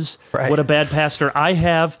church is, right? What a bad pastor I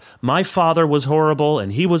have. My father was horrible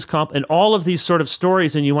and he was and all of these sort of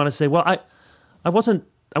stories. And you want to say, well, I wasn't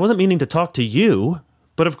meaning to talk to you,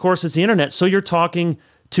 but of course it's the internet. So you're talking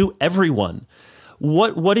to everyone.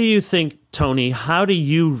 What do you think, Tony? How do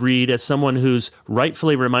you read, as someone who's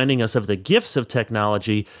rightfully reminding us of the gifts of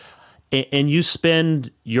technology, and you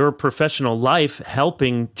spend your professional life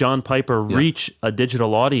helping John Piper reach a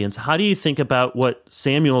digital audience? How do you think about what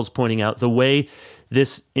Samuel's pointing out, the way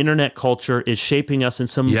this internet culture is shaping us in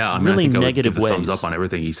some Yeah, I mean, really I think negative I would give ways. the thumbs up on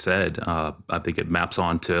everything he said. I think it maps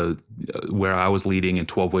on to where I was leading in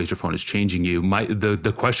 12 Ways Your Phone is Changing You.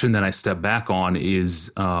 The question that I step back on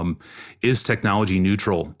is technology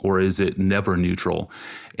neutral or is it never neutral?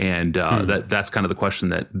 And that's kind of the question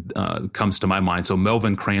that comes to my mind. So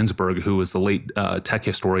Melvin Kranzberg, who was the late tech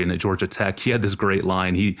historian at Georgia Tech, he had this great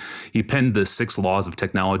line. He penned the 6 laws of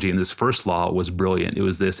technology, and this first law was brilliant. It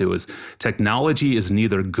was technology is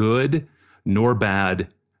neither good nor bad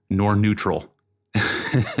nor neutral.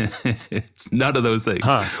 It's none of those things,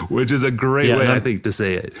 which is a great way, I think, to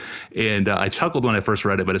say it. And I chuckled when I first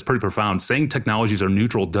read it, but it's pretty profound. Saying technologies are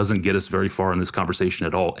neutral doesn't get us very far in this conversation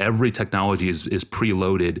at all. Every technology is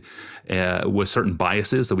preloaded with certain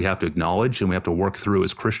biases that we have to acknowledge and we have to work through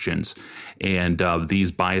as Christians. And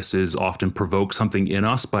these biases often provoke something in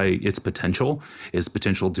us by its potential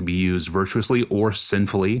to be used virtuously or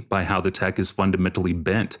sinfully by how the tech is fundamentally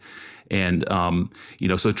bent. And,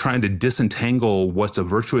 so trying to disentangle what's a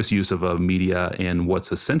virtuous use of a media and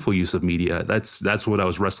what's a sinful use of media, that's what I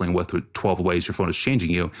was wrestling with 12 Ways Your Phone is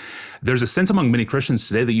Changing You. There's a sense among many Christians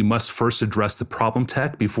today that you must first address the problem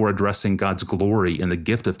tech before addressing God's glory and the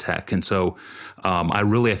gift of tech. And so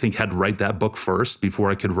I think, had to write that book first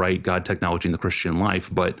before I could write God, Technology, and the Christian Life.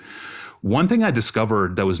 But one thing I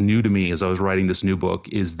discovered that was new to me as I was writing this new book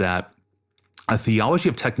is that a theology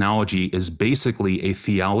of technology is basically a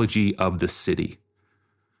theology of the city.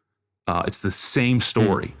 It's the same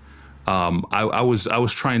story. I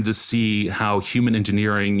was trying to see how human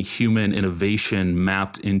engineering, human innovation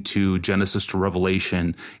mapped into Genesis to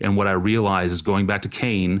Revelation, and what I realized is going back to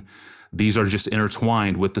Cain, these are just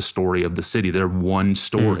intertwined with the story of the city. They're one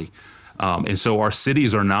story. And so our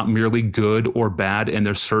cities are not merely good or bad, and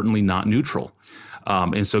they're certainly not neutral.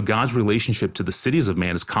 And so God's relationship to the cities of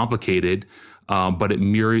man is complicated, but it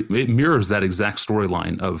mirrors that exact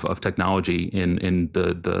storyline of technology in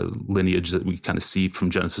the lineage that we kind of see from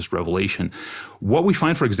Genesis to Revelation. What we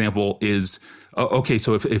find, for example, is,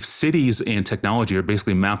 so if cities and technology are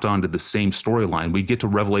basically mapped onto the same storyline, we get to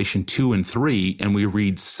Revelation 2 and 3, and we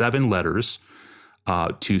read 7 letters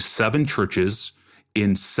to 7 churches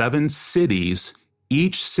in 7 cities,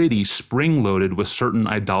 each city spring-loaded with certain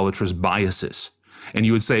idolatrous biases. And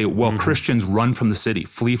you would say, well, Christians run from the city,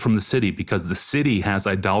 flee from the city because the city has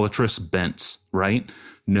idolatrous bents, right?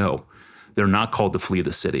 No, they're not called to flee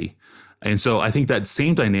the city. And so I think that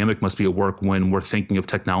same dynamic must be at work when we're thinking of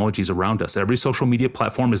technologies around us. Every social media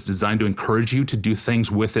platform is designed to encourage you to do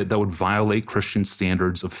things with it that would violate Christian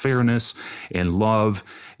standards of fairness and love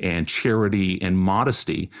and charity and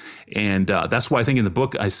modesty. And that's why I think in the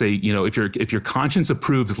book I say, if your conscience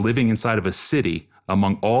approves living inside of a city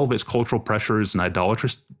among all of its cultural pressures and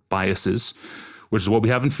idolatrous biases, which is what we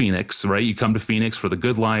have in Phoenix, right? You come to Phoenix for the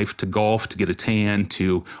good life, to golf, to get a tan,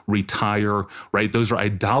 to retire, right? Those are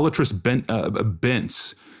idolatrous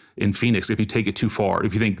bents in Phoenix if you take it too far.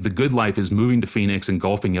 If you think the good life is moving to Phoenix and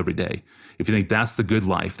golfing every day, if you think that's the good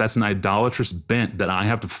life, that's an idolatrous bent that I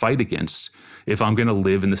have to fight against if I'm going to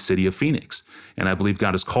live in the city of Phoenix. And I believe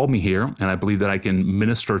God has called me here, and I believe that I can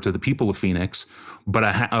minister to the people of Phoenix, but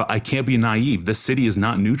I can't be naive. The city is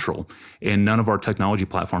not neutral, and none of our technology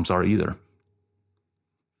platforms are either.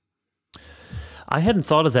 I hadn't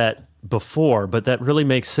thought of that before, but that really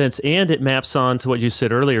makes sense. And it maps on to what you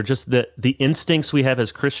said earlier, just the instincts we have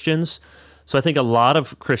as Christians. So I think a lot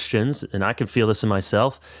of Christians, and I can feel this in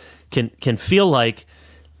myself, can feel like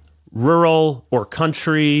rural or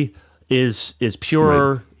country is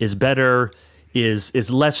purer, right, is better,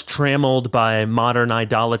 is less trammeled by modern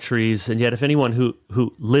idolatries. And yet if anyone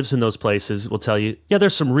who lives in those places will tell you, yeah,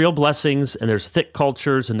 there's some real blessings, and there's thick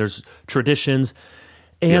cultures, and there's traditions,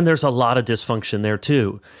 and there's a lot of dysfunction there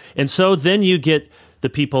too. And so then you get the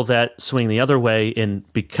people that swing the other way,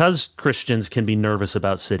 and because Christians can be nervous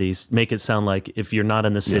about cities, make it sound like if you're not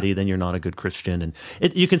in the city, then you're not a good Christian. And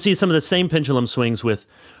you can see some of the same pendulum swings with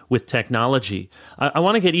technology. I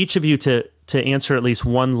want to get each of you to answer at least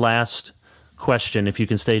one last question, if you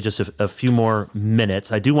can stay just a few more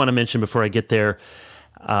minutes. I do want to mention before I get there,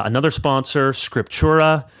 another sponsor,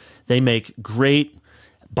 Scriptura. They make great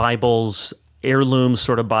Bibles, heirloom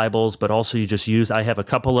sort of Bibles, but also you just use. I have a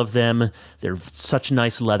couple of them. They're such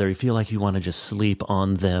nice leather. You feel like you want to just sleep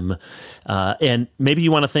on them. And maybe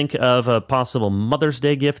you want to think of a possible Mother's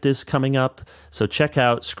Day gift is coming up. So check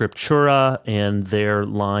out Scriptura and their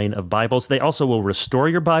line of Bibles. They also will restore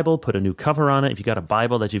your Bible, put a new cover on it. If you got a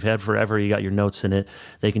Bible that you've had forever, you got your notes in it,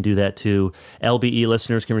 they can do that too. LBE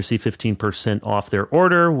listeners can receive 15% off their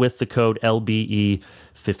order with the code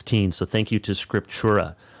LBE15. So thank you to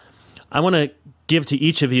Scriptura. I want to give to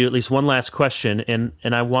each of you at least one last question, and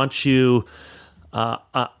I want you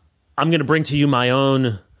I'm going to bring to you my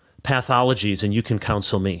own pathologies, and you can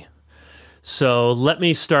counsel me. So let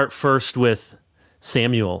me start first with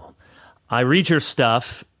Samuel. I read your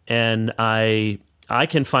stuff, and I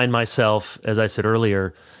can find myself, as I said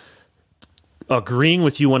earlier, agreeing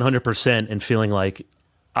with you 100% and feeling like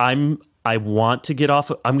I want to get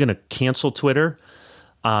off. I'm going to cancel Twitter.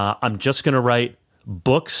 I'm just going to write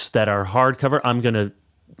books that are hardcover.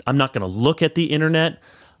 I'm not going to look at the internet.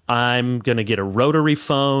 I'm going to get a rotary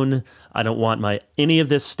phone. I don't want any of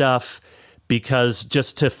this stuff, because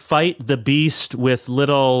just to fight the beast with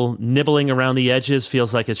little nibbling around the edges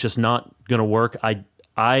feels like it's just not going to work.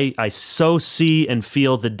 I so see and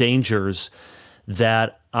feel the dangers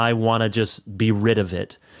that I want to just be rid of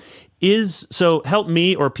it. So help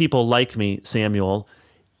me or people like me, Samuel.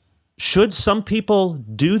 Should some people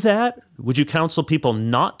do that? Would you counsel people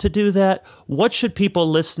not to do that? What should people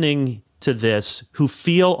listening to this who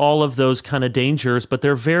feel all of those kind of dangers, but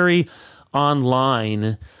they're very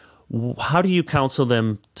online, how do you counsel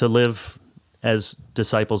them to live as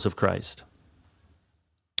disciples of Christ?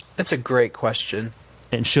 That's a great question.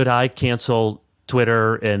 And should I cancel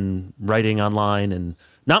Twitter and writing online and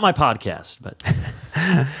not my podcast, but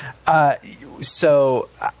so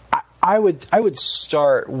I would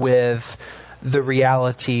start with the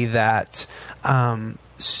reality that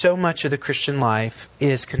so much of the Christian life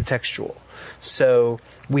is contextual. So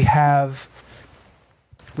we have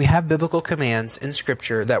biblical commands in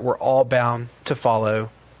Scripture that we're all bound to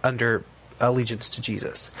follow under allegiance to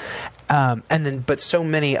Jesus. But so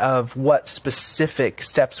many of what specific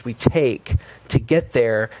steps we take to get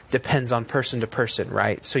there depends on person to person,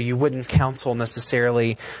 right? So you wouldn't counsel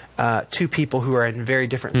necessarily two people who are in very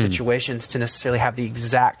different situations to necessarily have the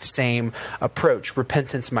exact same approach.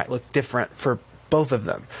 Repentance might look different for both of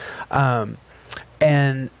them.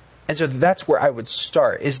 And so that's where I would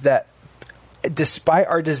start, is that despite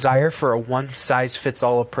our desire for a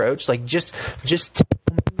one-size-fits-all approach, like just tell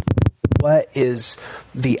me what is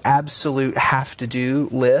the absolute have-to-do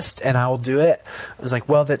list, and I'll do it. I was like,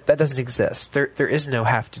 well, that doesn't exist. There is no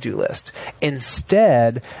have-to-do list.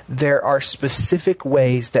 Instead, there are specific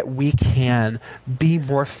ways that we can be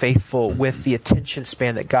more faithful with the attention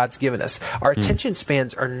span that God's given us. Our attention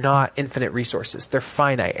spans are not infinite resources. They're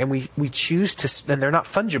finite, and we choose to, and they're not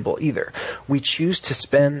fungible either. We choose to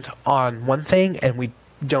spend on one thing, and we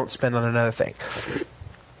don't spend on another thing.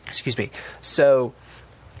 Excuse me. So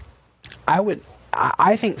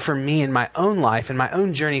I think for me in my own life and my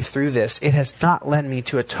own journey through this, it has not led me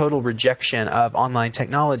to a total rejection of online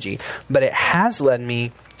technology, but it has led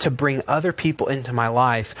me to bring other people into my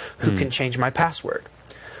life who can change my password,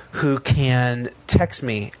 who can text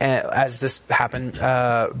me. As this happened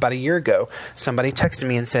about a year ago, somebody texted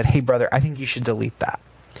me and said, "Hey brother, I think you should delete that."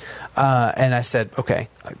 And I said, okay,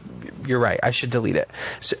 you're right, I should delete it.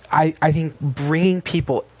 So I think bringing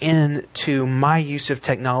people into my use of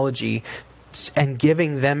technology and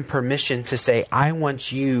giving them permission to say, I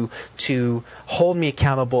want you to hold me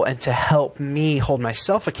accountable and to help me hold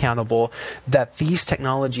myself accountable, that these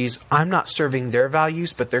technologies, I'm not serving their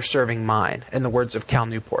values, but they're serving mine, in the words of Cal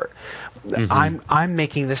Newport. I'm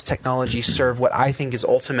making this technology serve what I think is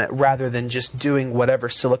ultimate, rather than just doing whatever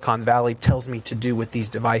Silicon Valley tells me to do with these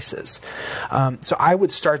devices. So I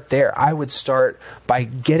would start there. I would start by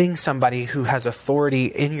getting somebody who has authority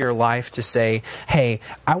in your life to say, hey,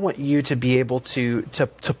 I want you to be able to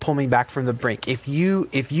pull me back from the brink. If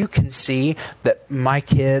you can see that my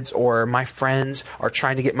kids or my friends are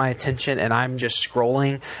trying to get my attention and I'm just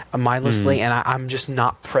scrolling mindlessly and I'm just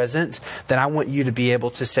not present, then I want you to be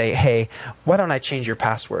able to say, hey, why don't I change your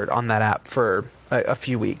password on that app for a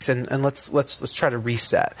few weeks and let's try to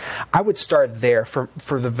reset. I would start there for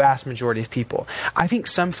the vast majority of people. I think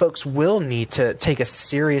some folks will need to take a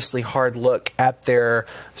seriously hard look at their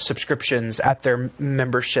subscriptions, at their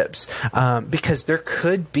memberships, because there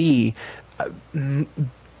could be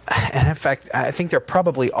and in fact, I think there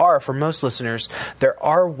probably are, for most listeners, there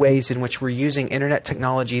are ways in which we're using internet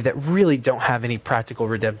technology that really don't have any practical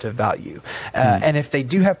redemptive value. And if they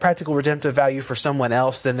do have practical redemptive value for someone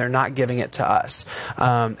else, then they're not giving it to us.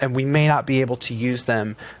 And we may not be able to use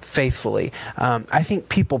them faithfully. I think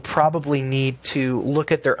people probably need to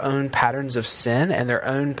look at their own patterns of sin and their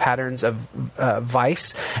own patterns of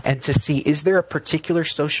vice, and to see, is there a particular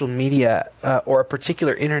social media or a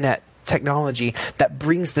particular internet technology that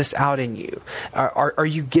brings this out in you? Are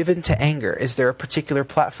you given to anger? Is there a particular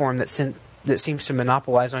platform that that seems to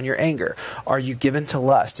monopolize on your anger? Are you given to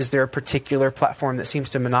lust? Is there a particular platform that seems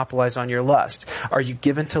to monopolize on your lust? Are you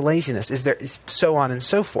given to laziness? Is there so on and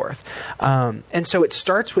so forth? And so it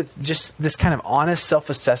starts with just this kind of honest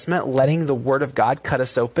self-assessment, letting the Word of God cut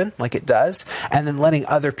us open like it does, and then letting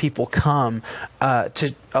other people come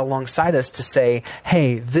to alongside us to say,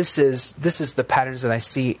 hey, this is the patterns that I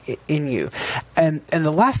see in you. And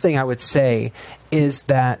the last thing I would say is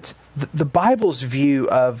that the Bible's view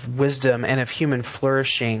of wisdom and of human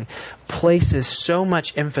flourishing places so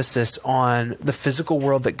much emphasis on the physical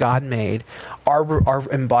world that God made, our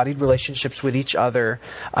embodied relationships with each other,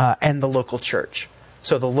 and the local church.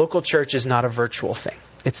 So the local church is not a virtual thing.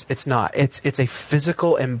 It's not. It's a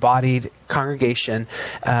physical embodied congregation,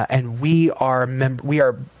 and we are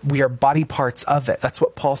body parts of it. That's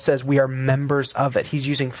what Paul says. We are members of it. He's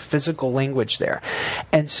using physical language there,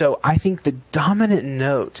 and so I think the dominant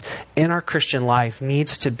note in our Christian life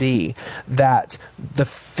needs to be that the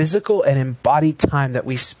physical and embodied time that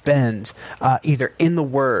we spend either in the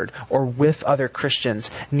Word or with other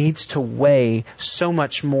Christians needs to weigh so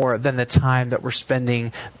much more than the time that we're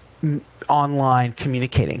spending online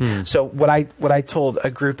communicating. So what I told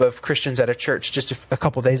a group of Christians at a church just a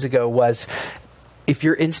couple days ago was, if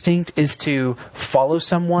your instinct is to follow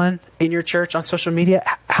someone in your church on social media,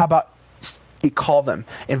 how about call them,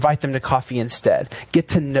 invite them to coffee instead, get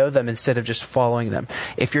to know them instead of just following them.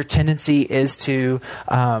 If your tendency is to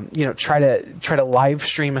try to live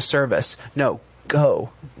stream a service, no,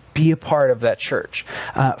 go be a part of that church.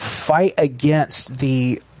 Fight against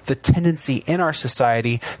the tendency in our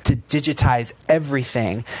society to digitize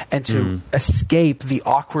everything and to escape the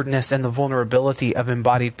awkwardness and the vulnerability of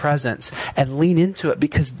embodied presence, and lean into it,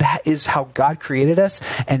 because that is how God created us.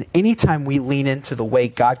 And anytime we lean into the way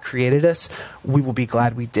God created us, we will be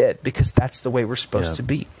glad we did, because that's the way we're supposed to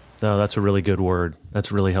be. No, that's a really good word.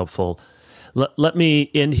 That's really helpful. Let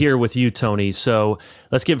me end here with you, Tony. So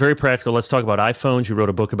let's get very practical. Let's talk about iPhones. You wrote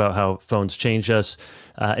a book about how phones change us,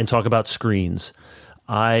 and talk about screens.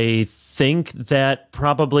 I think that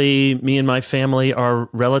probably me and my family are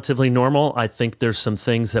relatively normal. I think there's some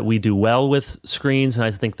things that we do well with screens, and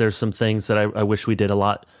I think there's some things that I wish we did a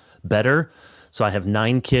lot better. So I have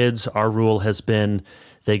 9 kids. Our rule has been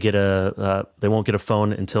they won't get a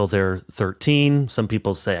phone until they're 13. Some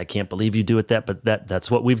people say, I can't believe you do it but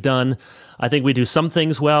that's what we've done. I think we do some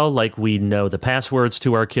things well, like we know the passwords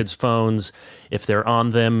to our kids' phones. If they're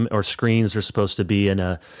on them or screens, they're supposed to be in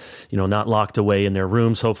a, not locked away in their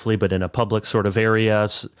rooms, hopefully, but in a public sort of area.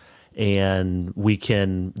 And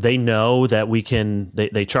they know that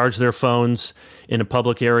they charge their phones in a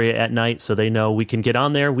public area at night, so they know we can get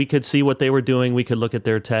on there. We could see what they were doing. We could look at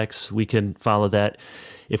their texts. We can follow that.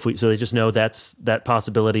 So they just know that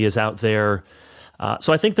possibility is out there.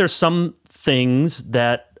 So I think there's some things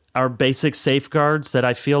that are basic safeguards that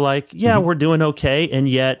I feel like, we're doing okay. And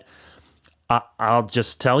yet I'll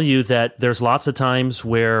just tell you that there's lots of times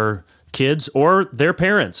where kids or their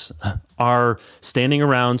parents are standing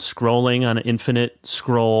around scrolling on an infinite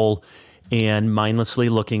scroll and mindlessly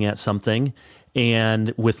looking at something.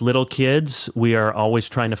 And with little kids, we are always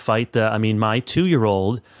trying to fight my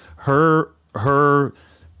 2-year-old, her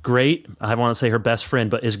great, I want to say her best friend,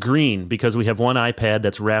 but is green, because we have one iPad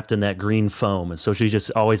that's wrapped in that green foam. And so she just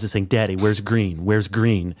always is saying, Daddy, where's green? Where's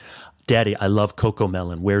green? Daddy, I love Cocoa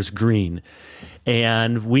Melon. Where's green?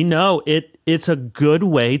 And we know it's a good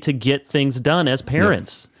way to get things done as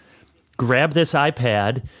parents. Grab this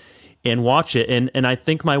iPad and watch it. And I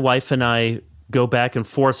think my wife and I go back and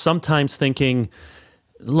forth sometimes thinking,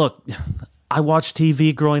 look, I watched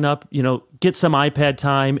TV growing up, get some iPad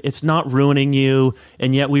time. It's not ruining you.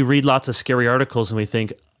 And yet we read lots of scary articles and we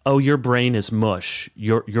think, oh, your brain is mush.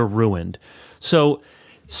 You're ruined. So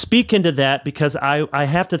speak into that, because I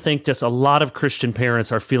have to think just a lot of Christian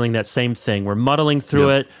parents are feeling that same thing. We're muddling through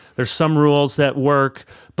it. There's some rules that work,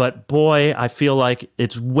 but boy, I feel like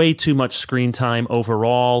it's way too much screen time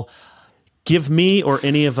overall. Give me or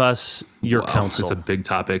any of us your counsel. It's a big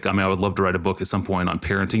topic. I would love to write a book at some point on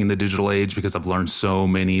parenting in the digital age, because I've learned so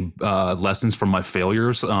many lessons from my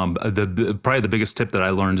failures. Probably the biggest tip that I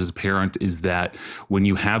learned as a parent is that when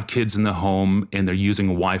you have kids in the home and they're using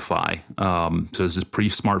Wi-Fi, so it's this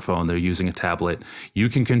pre-smartphone, they're using a tablet, you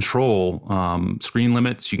can control screen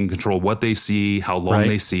limits. You can control what they see, how long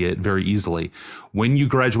they see it very easily. When you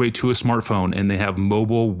graduate to a smartphone and they have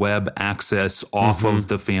mobile web access off of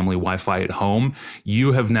the family Wi-Fi at home,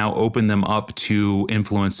 you have now opened them up to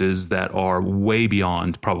influences that are way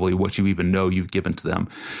beyond probably what you even know you've given to them.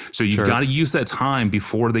 So you've got to use that time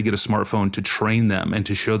before they get a smartphone to train them and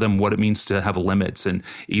to show them what it means to have limits and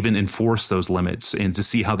even enforce those limits and to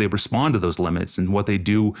see how they respond to those limits and what they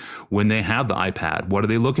do when they have the iPad. What are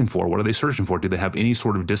they looking for? What are they searching for? Do they have any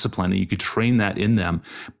sort of discipline? And you could train that in them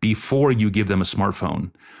before you give them a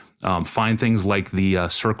smartphone. Find things like the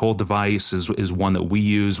circle device is one that we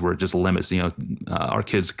use where it just limits, our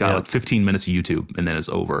kids got like 15 minutes of YouTube and then it's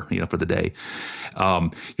over, for the day.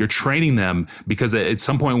 You're training them because at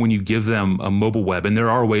some point when you give them a mobile web, and there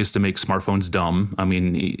are ways to make smartphones dumb. I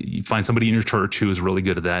mean, you find somebody in your church who is really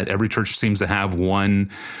good at that. Every church seems to have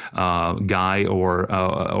one guy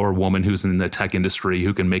or woman who's in the tech industry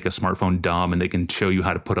who can make a smartphone dumb and they can show you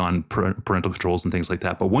how to put on parental controls and things like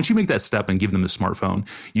that. But once you make that step and give them a smartphone,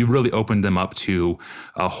 you really opened them up to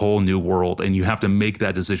a whole new world. And you have to make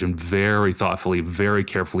that decision very thoughtfully, very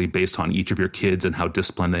carefully based on each of your kids and how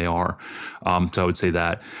disciplined they are. So I would say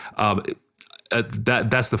that.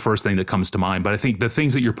 That's the first thing that comes to mind. But I think the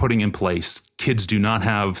things that you're putting in place, kids do not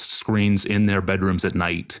have screens in their bedrooms at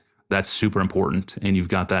night. That's super important, and you've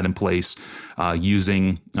got that in place.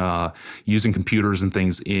 Using computers and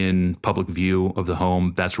things in public view of the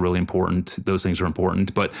home, that's really important. Those things are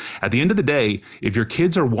important. But at the end of the day, if your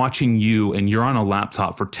kids are watching you and you're on a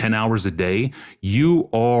laptop for 10 hours a day, you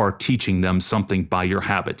are teaching them something by your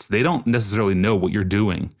habits. They don't necessarily know what you're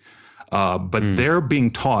doing. But they're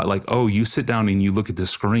being taught like, oh, you sit down and you look at the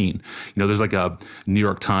screen. There's like a New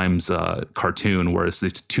York Times cartoon where it's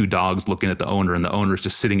these two dogs looking at the owner, and the owner is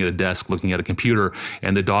just sitting at a desk looking at a computer,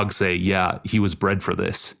 and the dogs say, yeah, he was bred for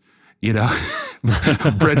this.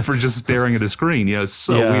 Bred for just staring at a screen. It's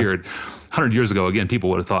so weird. 100 years ago, again, people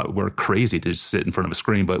would have thought we're crazy to just sit in front of a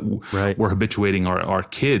screen, but we're habituating our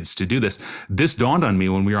kids to do this. This dawned on me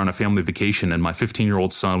when we were on a family vacation, and my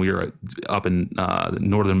 15-year-old son, we were up in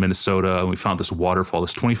northern Minnesota, and we found this waterfall,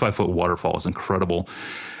 this 25-foot waterfall. It's incredible.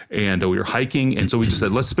 And we were hiking, and so we just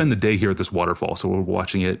said, let's spend the day here at this waterfall. So we're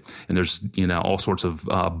watching it, and there's all sorts of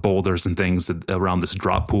boulders and things around this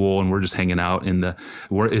drop pool, and we're just hanging out.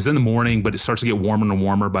 It's in the morning, but it starts to get warmer and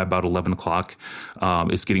warmer by about 11 o'clock.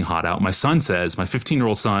 It's getting hot out. My son says, my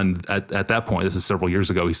 15-year-old son, at that point, this is several years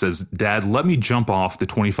ago, he says, Dad, let me jump off the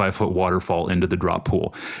 25-foot waterfall into the drop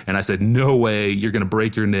pool. And I said, no way, you're going to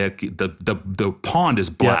break your neck. The pond is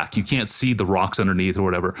black. Yep. You can't see the rocks underneath or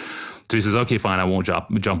whatever. So he says, okay, fine, I won't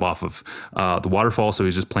jump off of the waterfall. So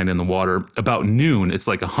he's just playing in the water. About noon, it's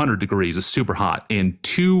like 100 degrees. It's super hot. And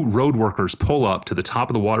two road workers pull up to the top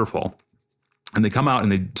of the waterfall, and they come out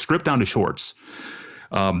and they strip down to shorts.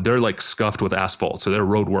 They're like scuffed with asphalt. So they're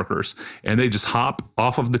road workers. And they just hop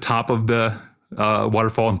off of the top of the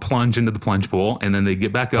waterfall and plunge into the plunge pool. And then they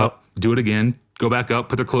get back up, do it again, go back up,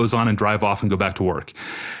 put their clothes on and drive off and go back to work.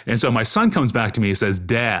 And so my son comes back to me and says,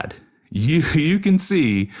 Dad, you can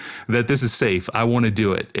see that this is safe. I want to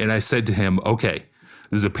do it. And I said to him, okay,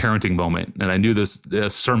 this is a parenting moment. And I knew this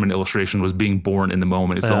sermon illustration was being born in the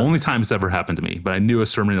moment. It's the only time it's ever happened to me, but I knew a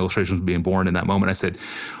sermon illustration was being born in that moment. I said,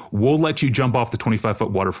 we'll let you jump off the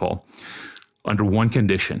 25-foot waterfall under one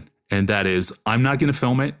condition. And that is, I'm not going to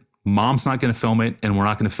film it. Mom's not going to film it, and we're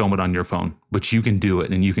not going to film it on your phone, but you can do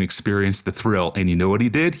it and you can experience the thrill. And you know what he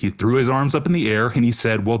did? He threw his arms up in the air and he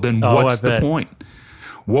said, well, then what's the point?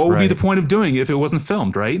 What would be the point of doing it if it wasn't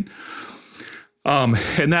filmed, right?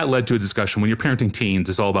 And that led to a discussion. When you're parenting teens,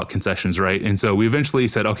 it's all about concessions, right? And so we eventually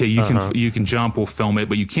said, okay, you can jump, we'll film it,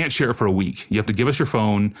 but you can't share it for a week. You have to give us your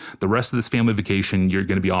phone. The rest of this family vacation, you're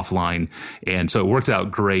going to be offline. And so it worked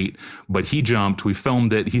out great, but he jumped, we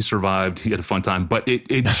filmed it, he survived, he had a fun time. But it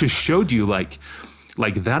just showed you like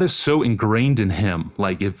that is so ingrained in him.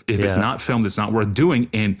 Like if it's not filmed, it's not worth doing.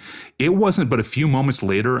 And it wasn't but a few moments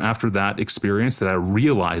later after that experience that I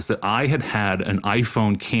realized that I had had an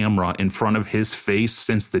iPhone camera in front of his face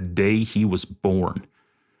since the day he was born.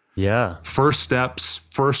 Yeah. First steps,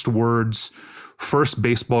 first words, first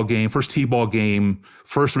baseball game, first t-ball game,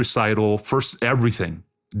 first recital, first everything.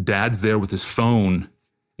 Dad's there with his phone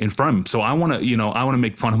in front of him. So I want to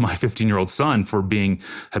make fun of my 15-year-old son for being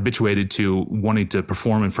habituated to wanting to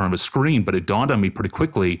perform in front of a screen. But it dawned on me pretty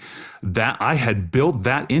quickly that I had built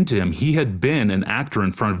that into him. He had been an actor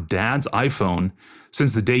in front of Dad's iPhone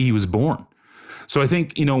since the day he was born. So I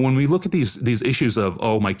think, when we look at these issues of,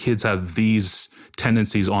 oh, my kids have these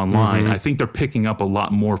tendencies online, I think they're picking up a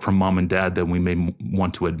lot more from mom and dad than we may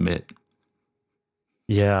want to admit.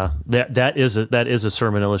 Yeah, that is a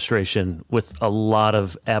sermon illustration with a lot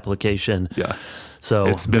of application. Yeah. So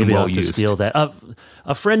it's been maybe well I'll have to used. steal that.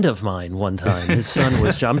 A friend of mine one time, his son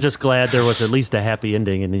was. I'm just glad there was at least a happy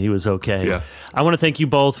ending and he was okay. Yeah. I want to thank you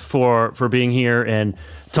both for being here. And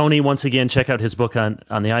Tony, once again, check out his book on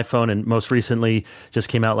the iPhone, and most recently just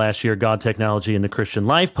came out last year, God, Technology, and the Christian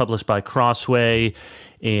Life, published by Crossway.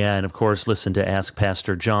 And, of course, listen to Ask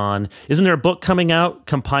Pastor John. Isn't there a book coming out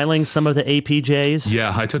compiling some of the APJs?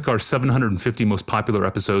 Yeah, I took our 750 most popular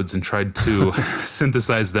episodes and tried to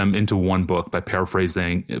synthesize them into one book by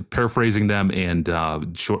paraphrasing them and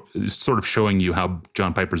sort of showing you how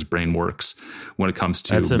John Piper's brain works when it comes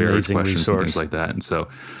to marriage questions and things like that. And so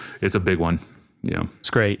it's a big one. Yeah, it's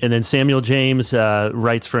great. And then Samuel James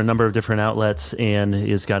writes for a number of different outlets and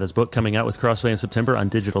has got his book coming out with Crossway in September on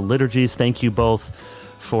digital liturgies. Thank you both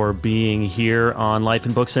for being here on Life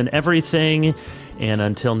and Books and Everything. And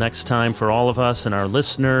until next time, for all of us and our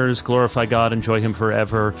listeners, glorify God, enjoy Him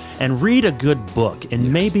forever, and read a good book,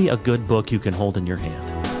 and maybe a good book you can hold in your hand.